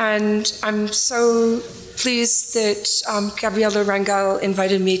 and I'm so pleased that Gabriela Rangel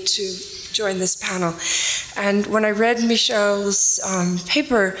invited me to join this panel. And when I read Michel's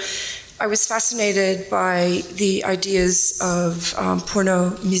paper, I was fascinated by the ideas of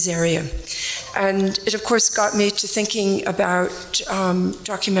pornomiseria. And it, of course, got me to thinking about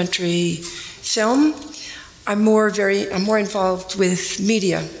documentary film. I'm more involved with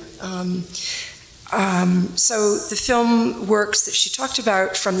media. So the film works that she talked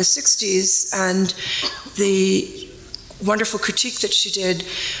about from the 60s and the wonderful critique that she did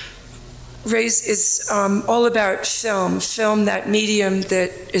is all about film, that medium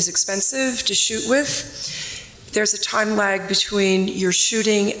that is expensive to shoot with. There's a time lag between your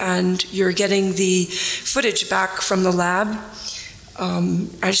shooting and you're getting the footage back from the lab.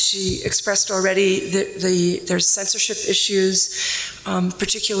 As she expressed already, there's censorship issues,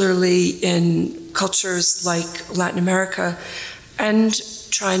 particularly in cultures like Latin America and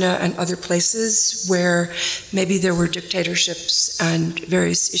China and other places where maybe there were dictatorships and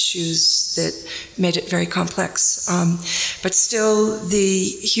various issues that made it very complex. But still, the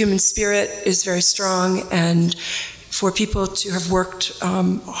human spirit is very strong, and for people to have worked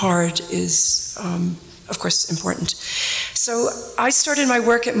hard is, of course, important. So I started my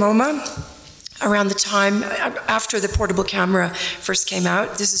work at MoMA around the time after the portable camera first came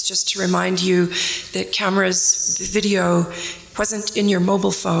out. This is just to remind you that cameras, video, wasn't in your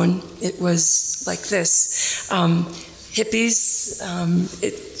mobile phone. It was like this. Hippies,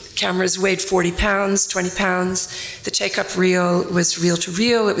 cameras weighed 40 pounds, 20 pounds. The take-up reel was reel to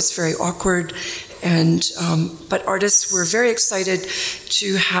reel. It was very awkward. And, but artists were very excited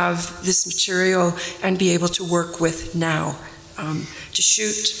to have this material and be able to work with now. To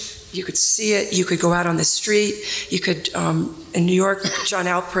shoot, you could see it, you could go out on the street, you could, in New York, John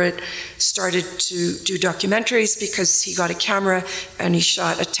Alpert started to do documentaries because he got a camera and he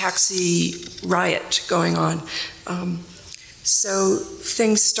shot a taxi riot going on. So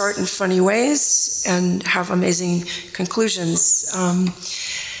things start in funny ways and have amazing conclusions.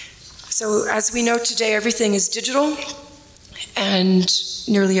 So as we know today, everything is digital and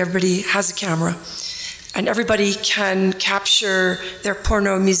nearly everybody has a camera. And everybody can capture their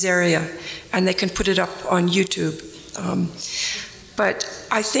pornomiseria and they can put it up on YouTube. But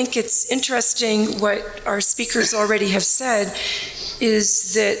I think it's interesting what our speakers already have said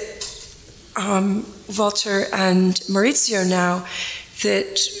is that Walter and Maurizio now,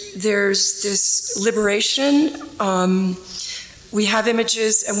 that there's this liberation. We have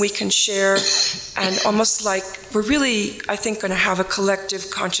images and we can share, and almost like we're really, I think, going to have a collective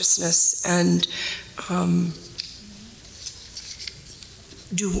consciousness and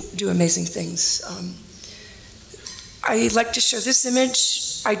do amazing things. I like to show this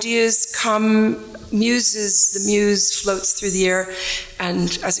image. Ideas come, the muse floats through the air,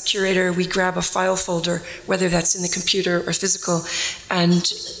 and as a curator, we grab a file folder, whether that's in the computer or physical,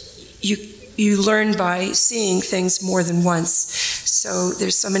 and you learn by seeing things more than once. So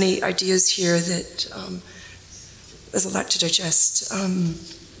there's so many ideas here that there's a lot to digest.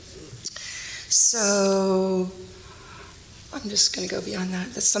 So I'm just going to go beyond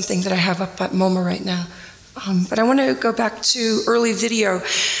that. That's something that I have up at MoMA right now. But I want to go back to early video.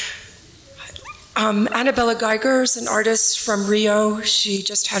 Annabella Geiger is an artist from Rio. She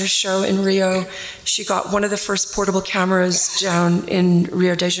just had a show in Rio. She got one of the first portable cameras down in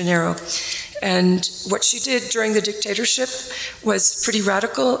Rio de Janeiro. And what she did during the dictatorship was pretty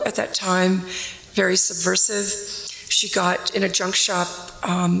radical at that time, very subversive. She got in a junk shop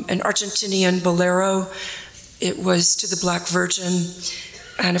an Argentinian bolero. It was to the Black Virgin.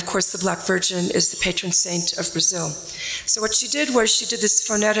 And of course, the Black Virgin is the patron saint of Brazil. So what she did was she did this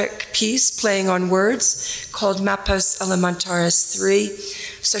phonetic piece playing on words called Mapas Elementares 3.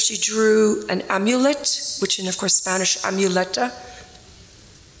 So she drew an amulet, which in, of course, Spanish, amuleta.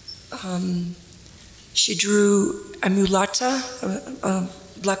 She drew a mulata, a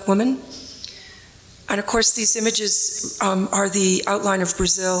black woman. And of course, these images are the outline of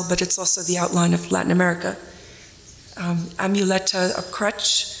Brazil, but it's also the outline of Latin America. Amuleta, a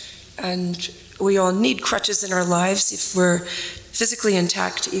crutch, and we all need crutches in our lives if we're physically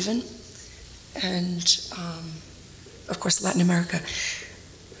intact even. And of course, Latin America.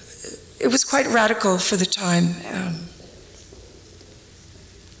 It was quite radical for the time.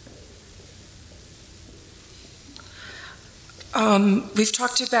 We've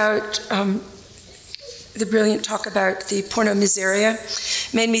talked about the brilliant talk about the pornomiseria.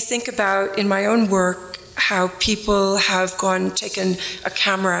 Made me think about, in my own work, how people have taken a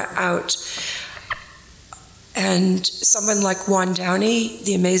camera out. And someone like Juan Downey,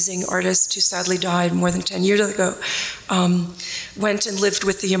 the amazing artist who sadly died more than 10 years ago, went and lived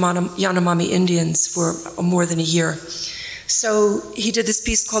with the Yanomami Indians for more than a year. So he did this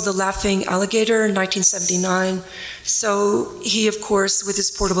piece called The Laughing Alligator in 1979. So he, of course, with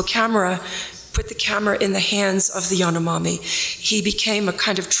his portable camera, put the camera in the hands of the Yanomami. He became a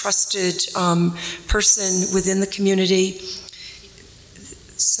kind of trusted person within the community.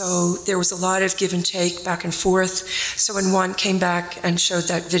 So there was a lot of give and take back and forth. So when Juan came back and showed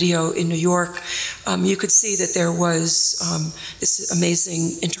that video in New York, you could see that there was this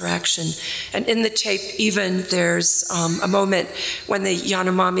amazing interaction. And in the tape even, there's a moment when the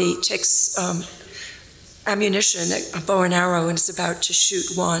Yanomami takes ammunition, a bow and arrow, and is about to shoot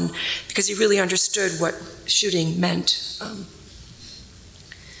Juan because he really understood what shooting meant.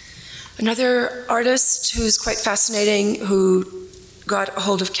 Another artist who's quite fascinating, who got a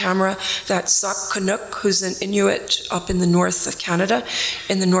hold of camera, that's Zak Canuck, who's an Inuit up in the north of Canada,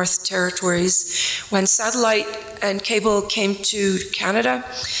 in the North Territories. When satellite and cable came to Canada,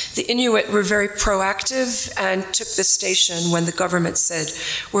 the Inuit were very proactive and took the station when the government said,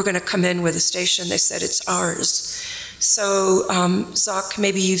 we're going to come in with a station. They said, it's ours. So Zak,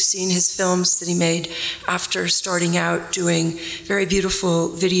 maybe you've seen his films that he made after starting out doing very beautiful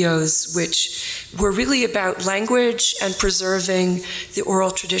videos, which were really about language and preserving the oral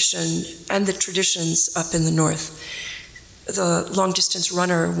tradition and the traditions up in the north. The long distance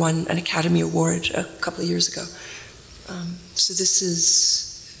runner won an Academy Award a couple of years ago. So this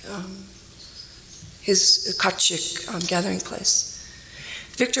is his Kachik gathering place.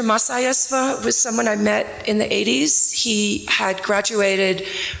 Victor Masayesva was someone I met in the 80s. He had graduated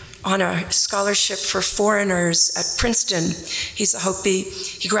on a scholarship for foreigners at Princeton. He's a Hopi.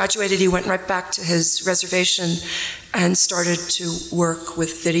 He graduated, he went right back to his reservation and started to work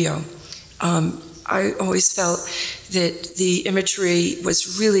with video. I always felt that the imagery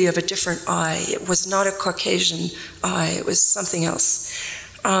was really of a different eye. It was not a Caucasian eye, it was something else.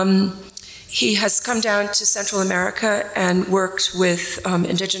 He has come down to Central America and worked with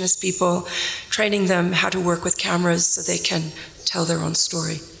indigenous people, training them how to work with cameras so they can tell their own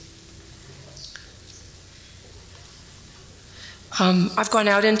story. I've gone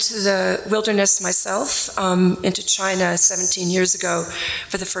out into the wilderness myself, into China 17 years ago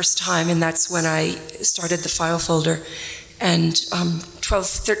for the first time, and that's when I started the file folder. And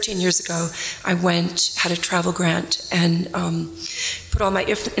 13 years ago, I went, had a travel grant, and put all my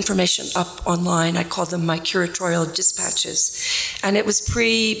information up online. I called them my curatorial dispatches. And it was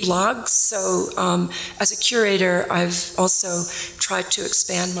pre-blogs, so as a curator, I've also tried to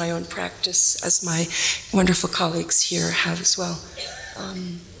expand my own practice, as my wonderful colleagues here have as well.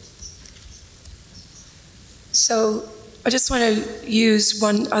 So I just want to use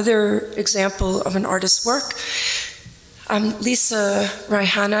one other example of an artist's work. Lisa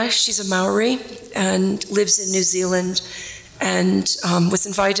Raihana, she's a Maori and lives in New Zealand, and was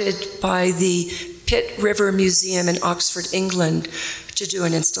invited by the Pitt River Museum in Oxford, England, to do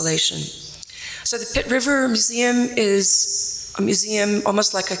an installation. So the Pitt River Museum is a museum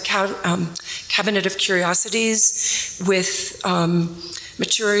almost like a cabinet of curiosities with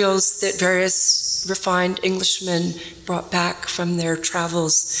materials that various refined Englishmen brought back from their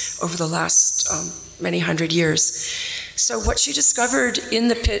travels over the last many hundred years. So what she discovered in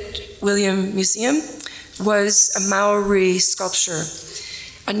the Pitt William Museum was a Maori sculpture,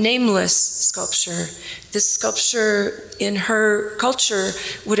 a nameless sculpture. This sculpture in her culture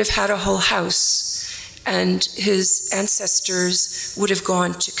would have had a whole house, and his ancestors would have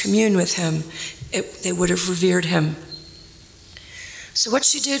gone to commune with him. They would have revered him. So what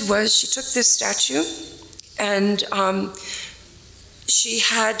she did was she took this statue and she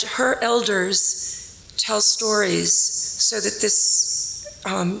had her elders tell stories so that this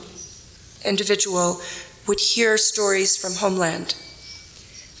individual would hear stories from homeland.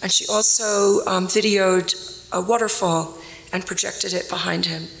 And she also videoed a waterfall and projected it behind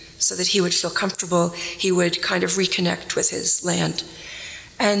him so that he would feel comfortable, he would kind of reconnect with his land.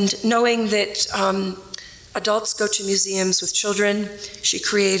 And knowing that adults go to museums with children, she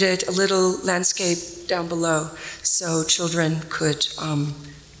created a little landscape down below so children could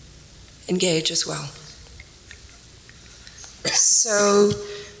engage as well. So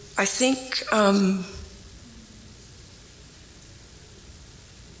I think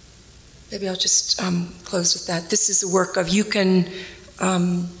maybe I'll just close with that. This is a work of Yukon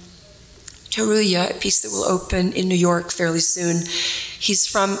Teoria, a piece that will open in New York fairly soon. He's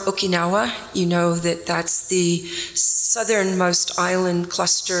from Okinawa. You know that that's the southernmost island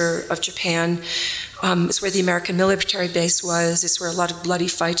cluster of Japan. It's where the American military base was. It's where a lot of bloody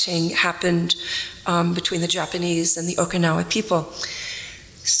fighting happened between the Japanese and the Okinawa people.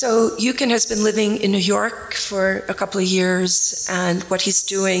 So Yukon has been living in New York for a couple of years, and what he's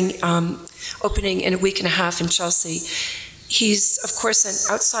doing, opening in a week and a half in Chelsea. He's, of course, an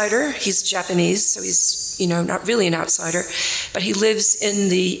outsider. He's Japanese, so he's, you know, not really an outsider, but he lives in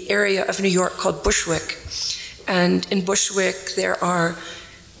the area of New York called Bushwick. And in Bushwick, there are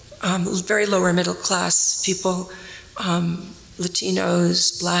very lower middle class people,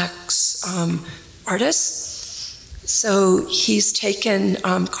 Latinos, blacks, artists. So he's taken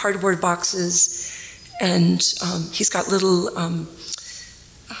cardboard boxes and he's got little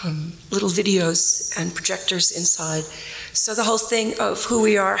videos and projectors inside. So the whole thing of who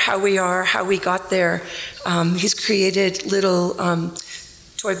we are, how we got there, he's created little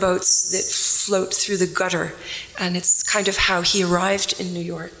toy boats that float through the gutter. And it's kind of how he arrived in New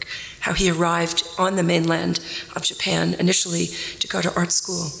York, how he arrived on the mainland of Japan initially to go to art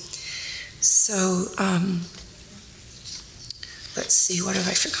school. So let's see, what have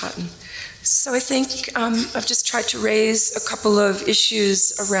I forgotten? So I think I've just tried to raise a couple of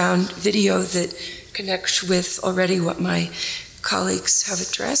issues around video that connect with already what my colleagues have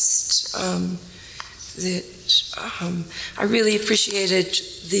addressed. I really appreciated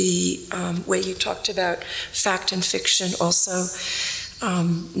the way you talked about fact and fiction also,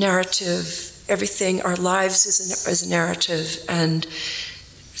 narrative, everything, our lives is a narrative, and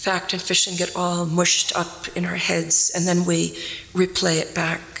fact and fiction get all mushed up in our heads and then we replay it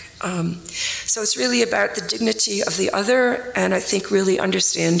back. So it's really about the dignity of the other, and I think really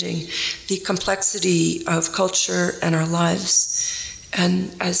understanding the complexity of culture and our lives.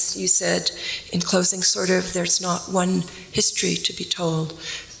 And as you said in closing, sort of, there's not one history to be told.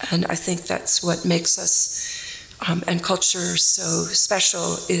 And I think that's what makes us and culture so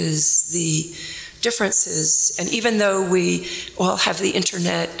special, is the differences. And even though we all have the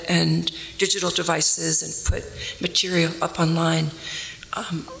internet and digital devices and put material up online,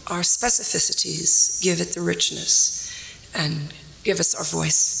 our specificities give it the richness and give us our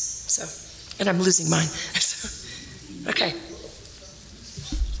voice. So, and I'm losing mine. Okay.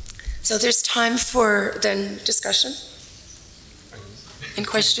 So there's time for then discussion and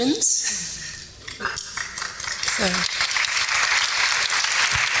questions. So.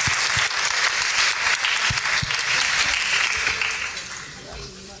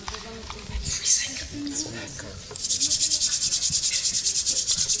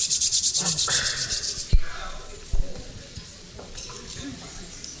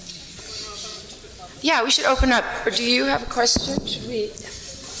 Yeah, we should open up. Or do you have a question? Should we?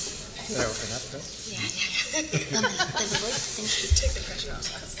 Should I open up though?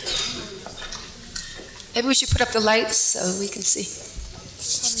 Maybe we should put up the lights so we can see.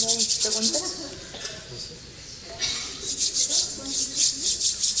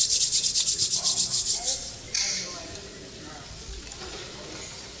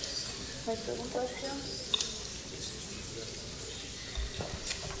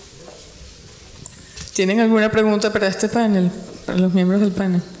 ¿Tienen alguna pregunta para este panel? Para los miembros del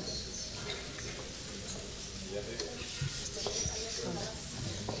panel.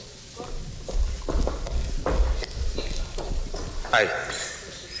 Hi.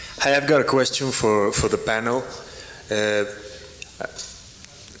 Hi, I've got a question for the panel.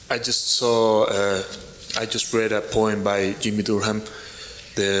 I just read a poem by Jimmy Durham,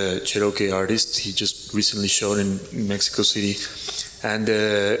 the Cherokee artist. He just recently showed in Mexico City. And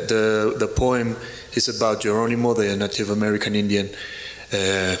the poem is about Geronimo, the Native American Indian,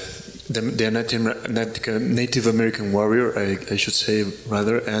 the Native American warrior, I should say,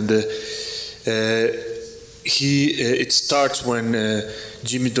 rather. And it starts when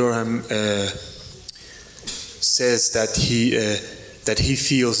Jimmy Durham says that he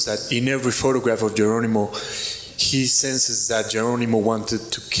feels that in every photograph of Geronimo, he senses that Geronimo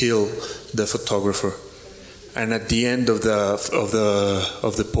wanted to kill the photographer. And at the end of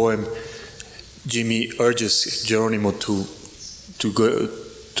the poem, Jimmy urges Geronimo to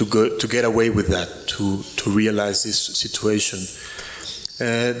get away with that, to realize this situation.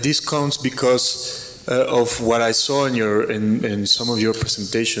 This comes because of what I saw in some of your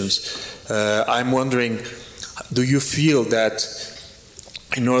presentations. I'm wondering, do you feel that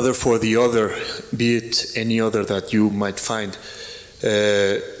in order for the other, be it any other that you might find,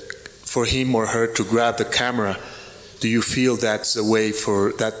 for him or her to grab the camera, do you feel that's a way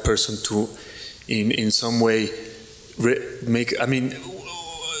for that person to, in some way,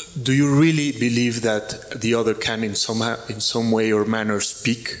 do you really believe that the other can in some way or manner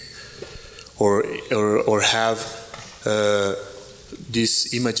speak, or have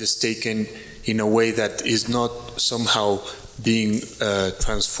these images taken in a way that is not somehow being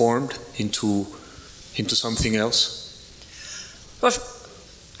transformed into something else? Well,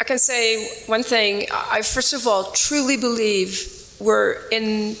 I can say one thing. I first of all truly believe we're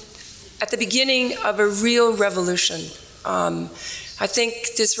at the beginning of a real revolution. I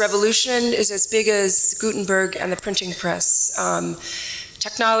think this revolution is as big as Gutenberg and the printing press.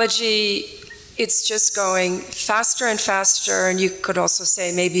 Technology, it's just going faster and faster, and you could also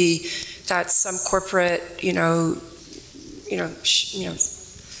say maybe that's some corporate,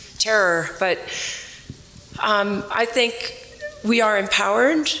 terror. But I think we are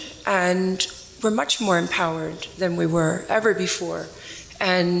empowered, and we're much more empowered than we were ever before.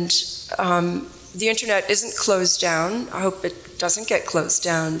 And the internet isn't closed down. I hope it doesn't get closed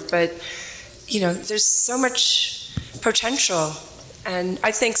down, but there's so much potential. And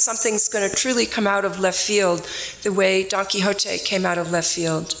I think something's going to truly come out of left field, the way Don Quixote came out of left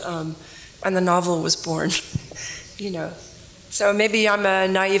field, and the novel was born. So maybe I'm a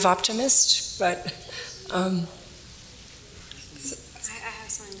naive optimist, but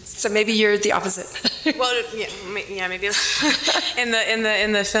so maybe you're the opposite. Well, yeah, maybe. in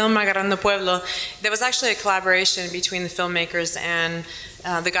the film Agarrando Pueblo, there was actually a collaboration between the filmmakers and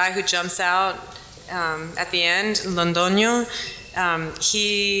the guy who jumps out at the end, Londoño.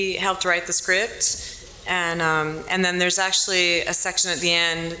 He helped write the script, and then there's actually a section at the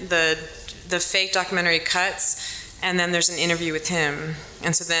end, the fake documentary cuts, and then there's an interview with him,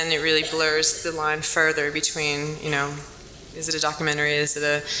 and so then it really blurs the line further between, is it a documentary? Is it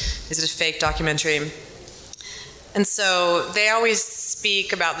a fake documentary? And so they always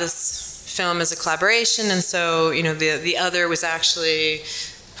speak about this film as a collaboration, and so the other was actually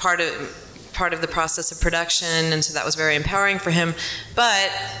part part of the process of production, and so that was very empowering for him. But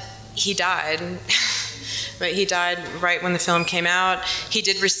he died. But he died right when the film came out. He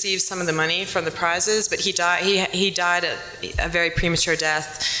did receive some of the money from the prizes, but he died. He died a very premature death,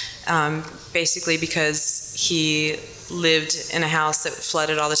 basically because he lived in a house that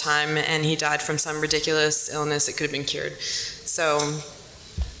flooded all the time, and he died from some ridiculous illness that could have been cured. So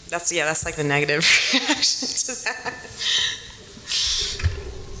that's like the negative reaction to that.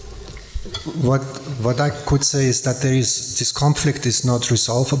 What I could say is that this conflict is not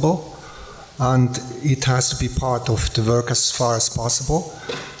resolvable, and it has to be part of the work as far as possible.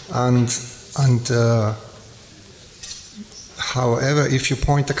 And however, if you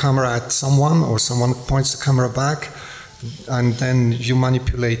point the camera at someone, or someone points the camera back, and then you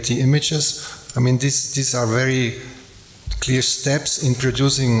manipulate the images, I mean, these are very clear steps in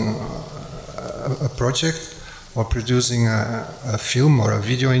producing a project, or producing a film or a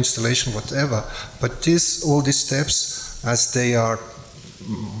video installation, whatever. But all these steps, as they are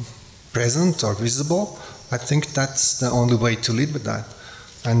present or visible, I think that's the only way to live with that,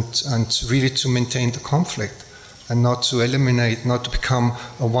 and really to maintain the conflict, and not to eliminate, not to become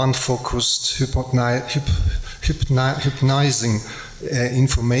a one-focused, hypnotizing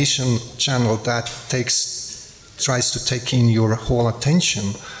information channel that tries to take in your whole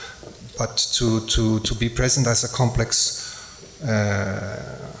attention, but to be present as a complex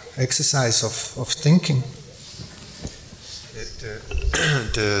exercise of thinking.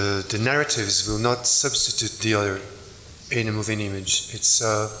 The narratives will not substitute the other in a moving image. It's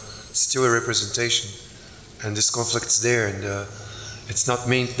still a representation, and this conflict's there, and it's not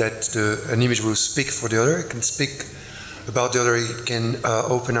meant that an image will speak for the other. It can speak about the other. It can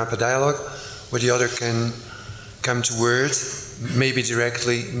open up a dialogue where the other can come to word, maybe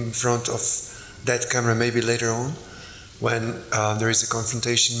directly in front of that camera, maybe later on, when there is a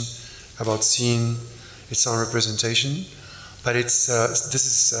confrontation about seeing its own representation. But this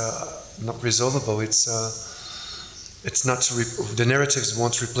is not resolvable. It's not the narratives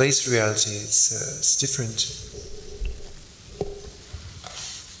won't replace reality. It's different.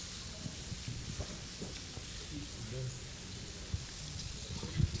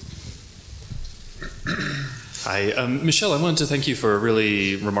 Hi, Michel, I wanted to thank you for a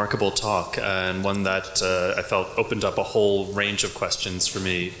really remarkable talk, and one that I felt opened up a whole range of questions for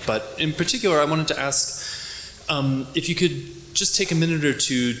me. But in particular, I wanted to ask if you could just take a minute or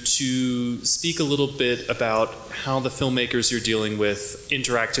two to speak a little bit about how the filmmakers you're dealing with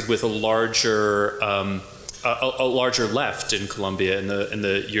interacted with a larger left in Colombia in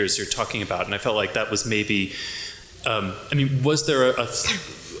the years you're talking about. And I felt like that was maybe, was there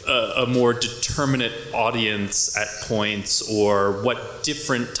a more determinate audience at points, or what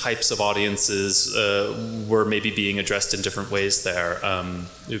different types of audiences were maybe being addressed in different ways there?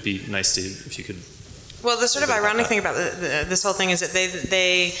 It would be nice if you could. Well, the sort of ironic thing about this whole thing is that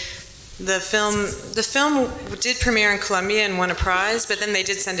the film did premiere in Colombia and won a prize, but then they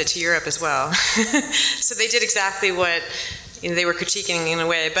did send it to Europe as well. So they did exactly what they were critiquing in a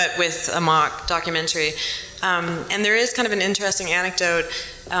way, but with a mock documentary. And there is kind of an interesting anecdote.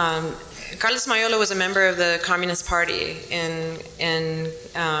 Carlos Mayolo was a member of the Communist Party in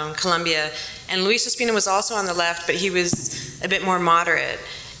Colombia, and Luis Ospina was also on the left, but he was a bit more moderate.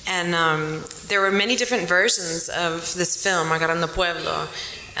 And there were many different versions of this film, Agarrando Pueblo.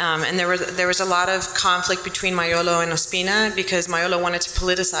 And there was a lot of conflict between Mayolo and Ospina, because Mayolo wanted to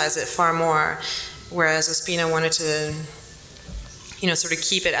politicize it far more, whereas Ospina wanted to, sort of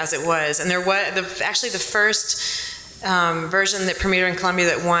keep it as it was. And there was actually the first version that premiered in Colombia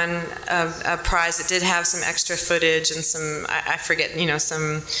that won a prize that did have some extra footage and some, I forget,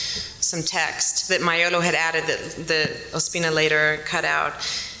 some text that Mayolo had added that Ospina later cut out.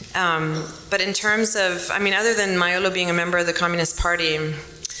 But in terms of, other than Mayolo being a member of the Communist Party,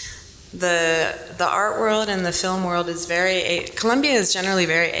 the art world and the film world is Colombia is generally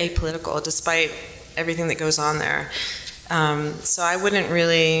very apolitical, despite everything that goes on there. So I wouldn't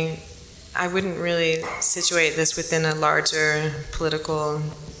really situate this within a larger political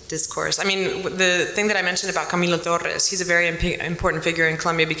discourse. The thing that I mentioned about Camilo Torres, he's a very important figure in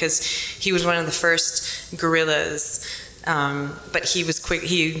Colombia because he was one of the first guerrillas, but he was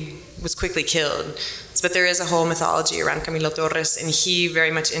quickly killed. But there is a whole mythology around Camilo Torres, and he very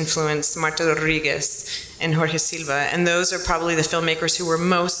much influenced Marta Rodriguez and Jorge Silva, and those are probably the filmmakers who were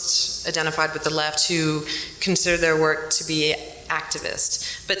most identified with the left, who consider their work to be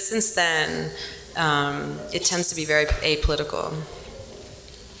activist. But since then, it tends to be very apolitical.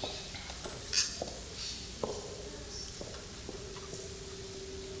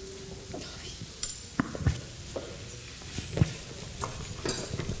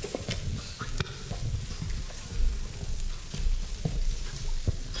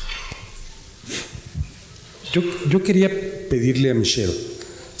 Yo quería pedirle a Michel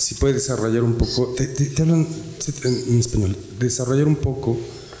si puede desarrollar un poco, te hablan en español, desarrollar un poco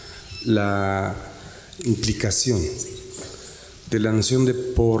la implicación de la noción de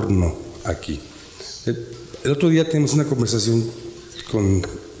porno aquí. El otro día tenemos una conversación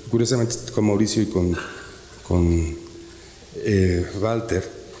curiosamente con Mauricio y con Walter,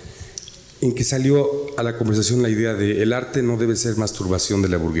 en que salió a la conversación la idea de el arte no debe ser masturbación de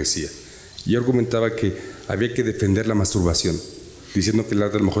la burguesía. Y yo argumentaba que había que defender la masturbación, diciendo que el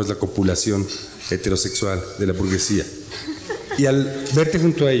arte a lo mejor es la copulación heterosexual de la burguesía. Y al verte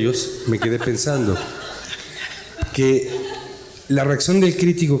junto a ellos, me quedé pensando que la reacción del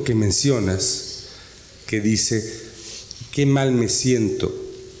crítico que mencionas, que dice, qué mal me siento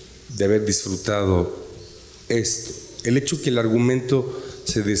de haber disfrutado esto, el hecho que el argumento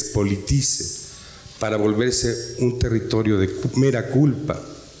se despolitice para volverse un territorio de mera culpa,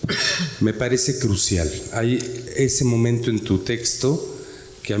 me parece crucial. Hay ese momento en tu texto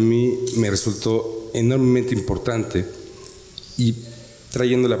que a mí me resultó enormemente importante, y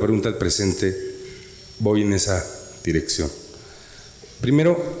trayendo la pregunta al presente voy en esa dirección.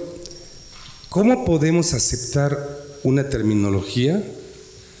 Primero, ¿cómo podemos aceptar una terminología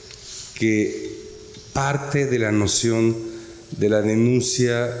que parte de la noción de la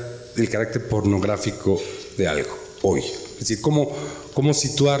denuncia del carácter pornográfico de algo hoy? Es decir, ¿cómo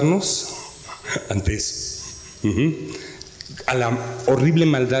situarnos ante eso? A la horrible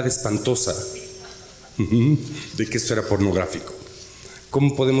maldad espantosa de que esto era pornográfico.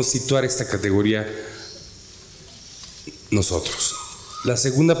 ¿Cómo podemos situar esta categoría nosotros? La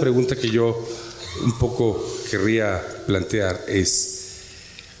segunda pregunta que yo un poco querría plantear es,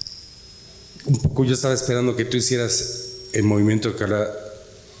 un poco yo estaba esperando que tú hicieras el movimiento que ahora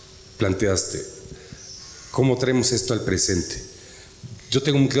planteaste. ¿Cómo traemos esto al presente? Yo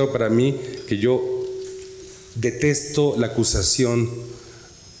tengo muy claro para mí que yo detesto la acusación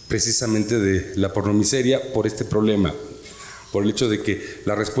precisamente de la pornomiseria por este problema, por el hecho de que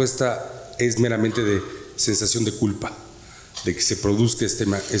la respuesta es meramente de sensación de culpa, de que se produzca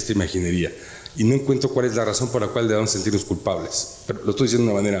esta imaginería, y no encuentro cuál es la razón por la cual debemos sentirnos culpables. Pero lo estoy diciendo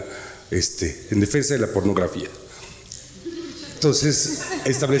de una manera en defensa de la pornografía. Entonces,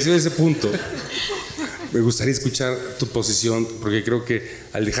 establecido ese punto, me gustaría escuchar tu posición, porque creo que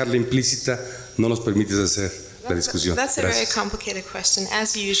al dejarla implícita no nos permites hacer la discusión. That's a very Gracias. complicated question,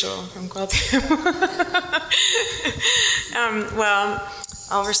 as usual from Guatemala. Well,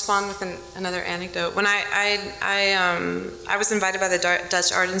 I'll respond with another anecdote. When I was invited by the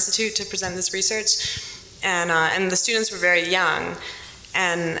Dutch Art Institute to present this research, and the students were very young,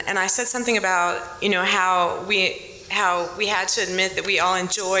 and I said something about, you know, how we had to admit that we all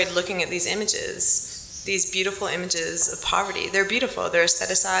enjoyed looking at these images, these beautiful images of poverty. They're beautiful, they're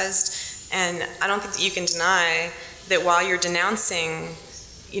aestheticized, and I don't think that you can deny that while you're denouncing,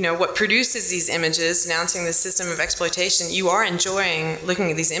 you know, what produces these images, denouncing the system of exploitation, you are enjoying looking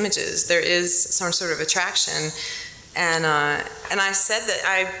at these images. There is some sort of attraction. And I said that,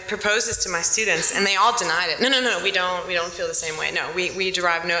 I proposed this to my students, and they all denied it. No, we don't feel the same way. No, we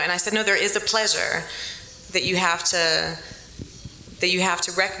derive no. And I said, no, there is a pleasure that you have to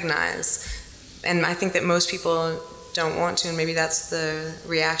recognize. And I think that most people don't want to, and maybe that's the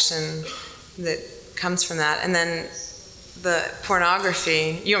reaction that comes from that. And then the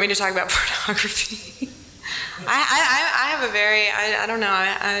pornography. You want me to talk about pornography? I have a very, I don't know,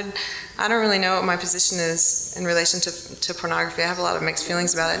 I don't really know what my position is in relation to pornography. I have a lot of mixed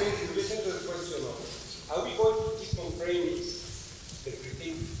feelings about it. In relation to the question of, are we going to keep on framing the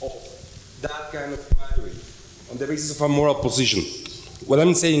critique of that kind of mattering on the basis of a moral position? What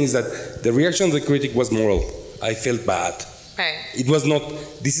I'm saying is that the reaction of the critic was moral. I felt bad. Right. It was not,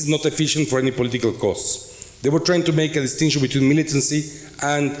 this is not efficient for any political cause. They were trying to make a distinction between militancy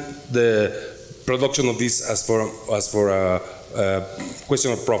and the production of this as for a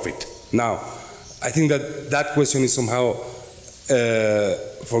question of profit. Now, I think that question is somehow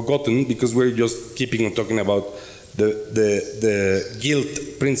forgotten, because we're just keeping on talking about the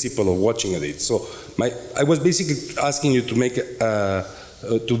guilt principle of watching it. So I was basically asking you to make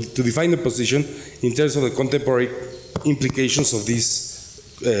to define the position in terms of the contemporary implications of this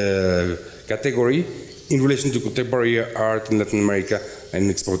category in relation to contemporary art in Latin America and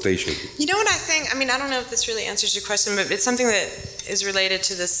exploitation. You know what I think? I mean, I don't know if this really answers your question, but it's something that is related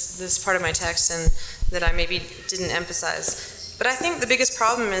to this part of my text and that I maybe didn't emphasize. But I think the biggest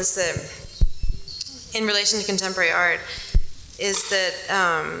problem is that, in relation to contemporary art, is that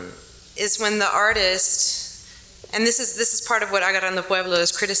is when the artist, and this is part of what Agarrando Pueblo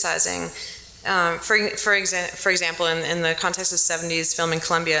is criticizing. For example, in the context of 70s film in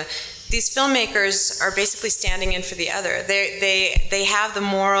Colombia, these filmmakers are basically standing in for the other. They have the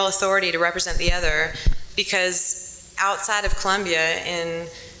moral authority to represent the other, because outside of Colombia,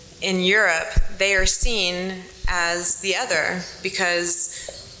 in Europe, they are seen as the other, because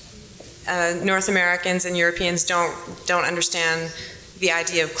North Americans and Europeans don't understand the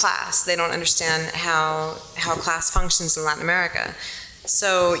idea of class. They don't understand how class functions in Latin America.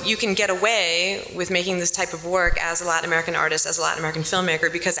 So you can get away with making this type of work as a Latin American artist, as a Latin American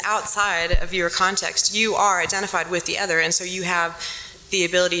filmmaker, because outside of your context, you are identified with the other, and so you have the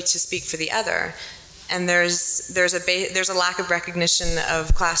ability to speak for the other. And there's a lack of recognition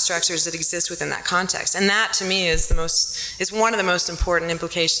of class structures that exist within that context. And that, to me, is one of the most important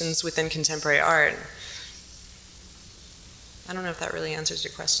implications within contemporary art. I don't know if that really answers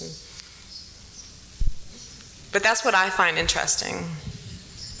your question. But that's what I find interesting.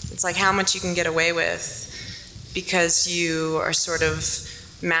 It's like how much you can get away with because you are sort of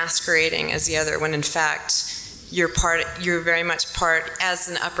masquerading as the other, when in fact you're very much part, as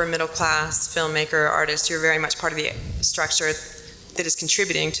an upper middle class filmmaker or artist, you're very much part of the structure that is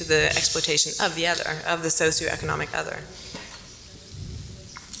contributing to the exploitation of the other, of the socioeconomic other.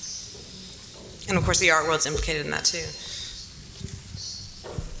 And of course the art world's implicated in that too.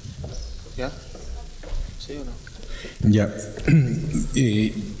 Yeah? ¿Sí o no? Ya.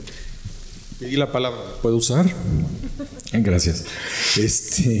 Pedí la palabra. ¿Puedo usar? Gracias.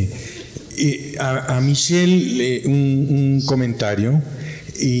 A Michel un comentario,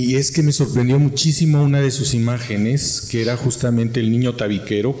 y es que me sorprendió muchísimo una de sus imágenes, que era justamente el niño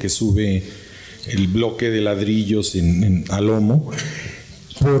tabiquero que sube el bloque de ladrillos al lomo,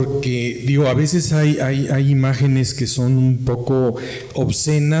 porque digo, a veces hay imágenes que son un poco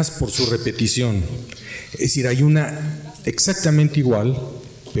obscenas por su repetición. Es decir, hay una exactamente igual,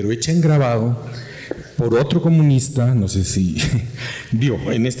 pero hecha en grabado por otro comunista, no sé si,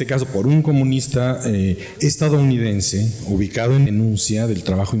 digo, en este caso por un comunista estadounidense, ubicado en denuncia del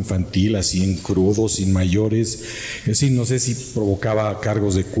trabajo infantil, así en crudo, sin mayores, es decir, no sé si provocaba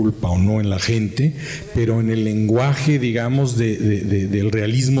cargos de culpa o no en la gente, pero en el lenguaje, digamos, del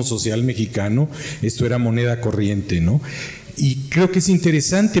realismo social mexicano, esto era moneda corriente, ¿no? Y creo que es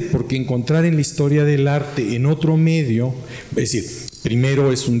interesante porque encontrar en la historia del arte en otro medio, es decir,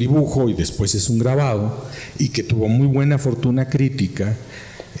 primero es un dibujo y después es un grabado, y que tuvo muy buena fortuna crítica,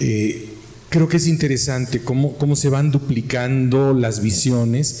 creo que es interesante cómo se van duplicando las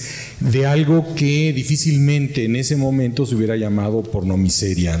visiones de algo que difícilmente en ese momento se hubiera llamado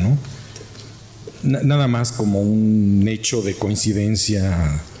pornomiseria, ¿no? Nada más como un hecho de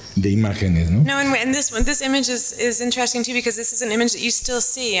coincidencia de imágenes, ¿no? No, and this image is interesting too, because this is an image that you still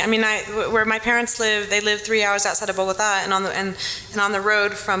see. I mean, where my parents live, they live 3 hours outside of Bogotá, and on the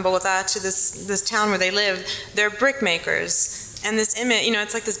road from Bogotá to this town where they live, they're brick makers. And this image, you know,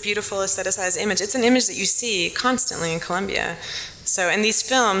 it's like this beautiful aestheticized image. It's an image that you see constantly in Colombia. So, and these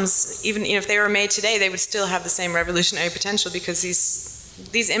films, even if they were made today, they would still have the same revolutionary potential, because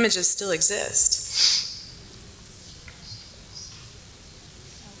these images still exist.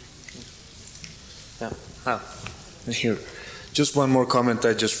 Here, just one more comment.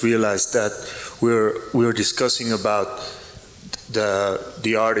 I just realized that we're discussing about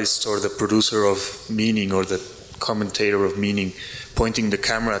the artist or the producer of meaning or the commentator of meaning pointing the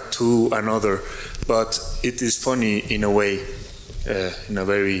camera to another, but it is funny in a way, in a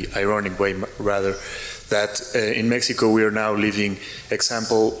very ironic way rather, that in Mexico we are now living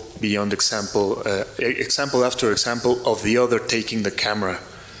example beyond example, example after example of the other taking the camera.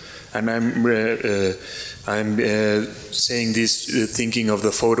 And I'm saying this thinking of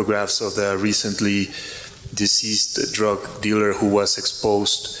the photographs of the recently deceased drug dealer who was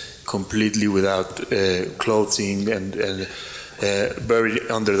exposed completely without clothing and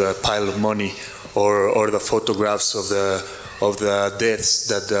buried under the pile of money, or the photographs of the deaths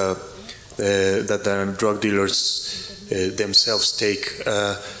that the drug dealers themselves take.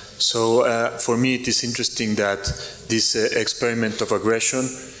 So for me it is interesting that this experiment of aggression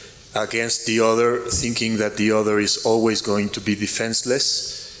against the other, thinking that the other is always going to be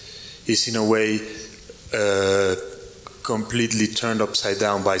defenseless, is in a way completely turned upside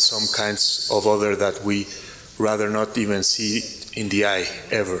down by some kinds of other that we rather not even see in the eye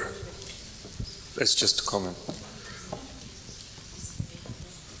ever. That's just a comment.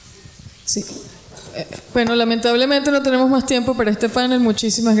 Sí. Bueno, lamentablemente no tenemos más tiempo para este panel.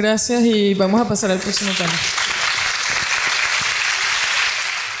 Muchísimas gracias y vamos a pasar al próximo panel.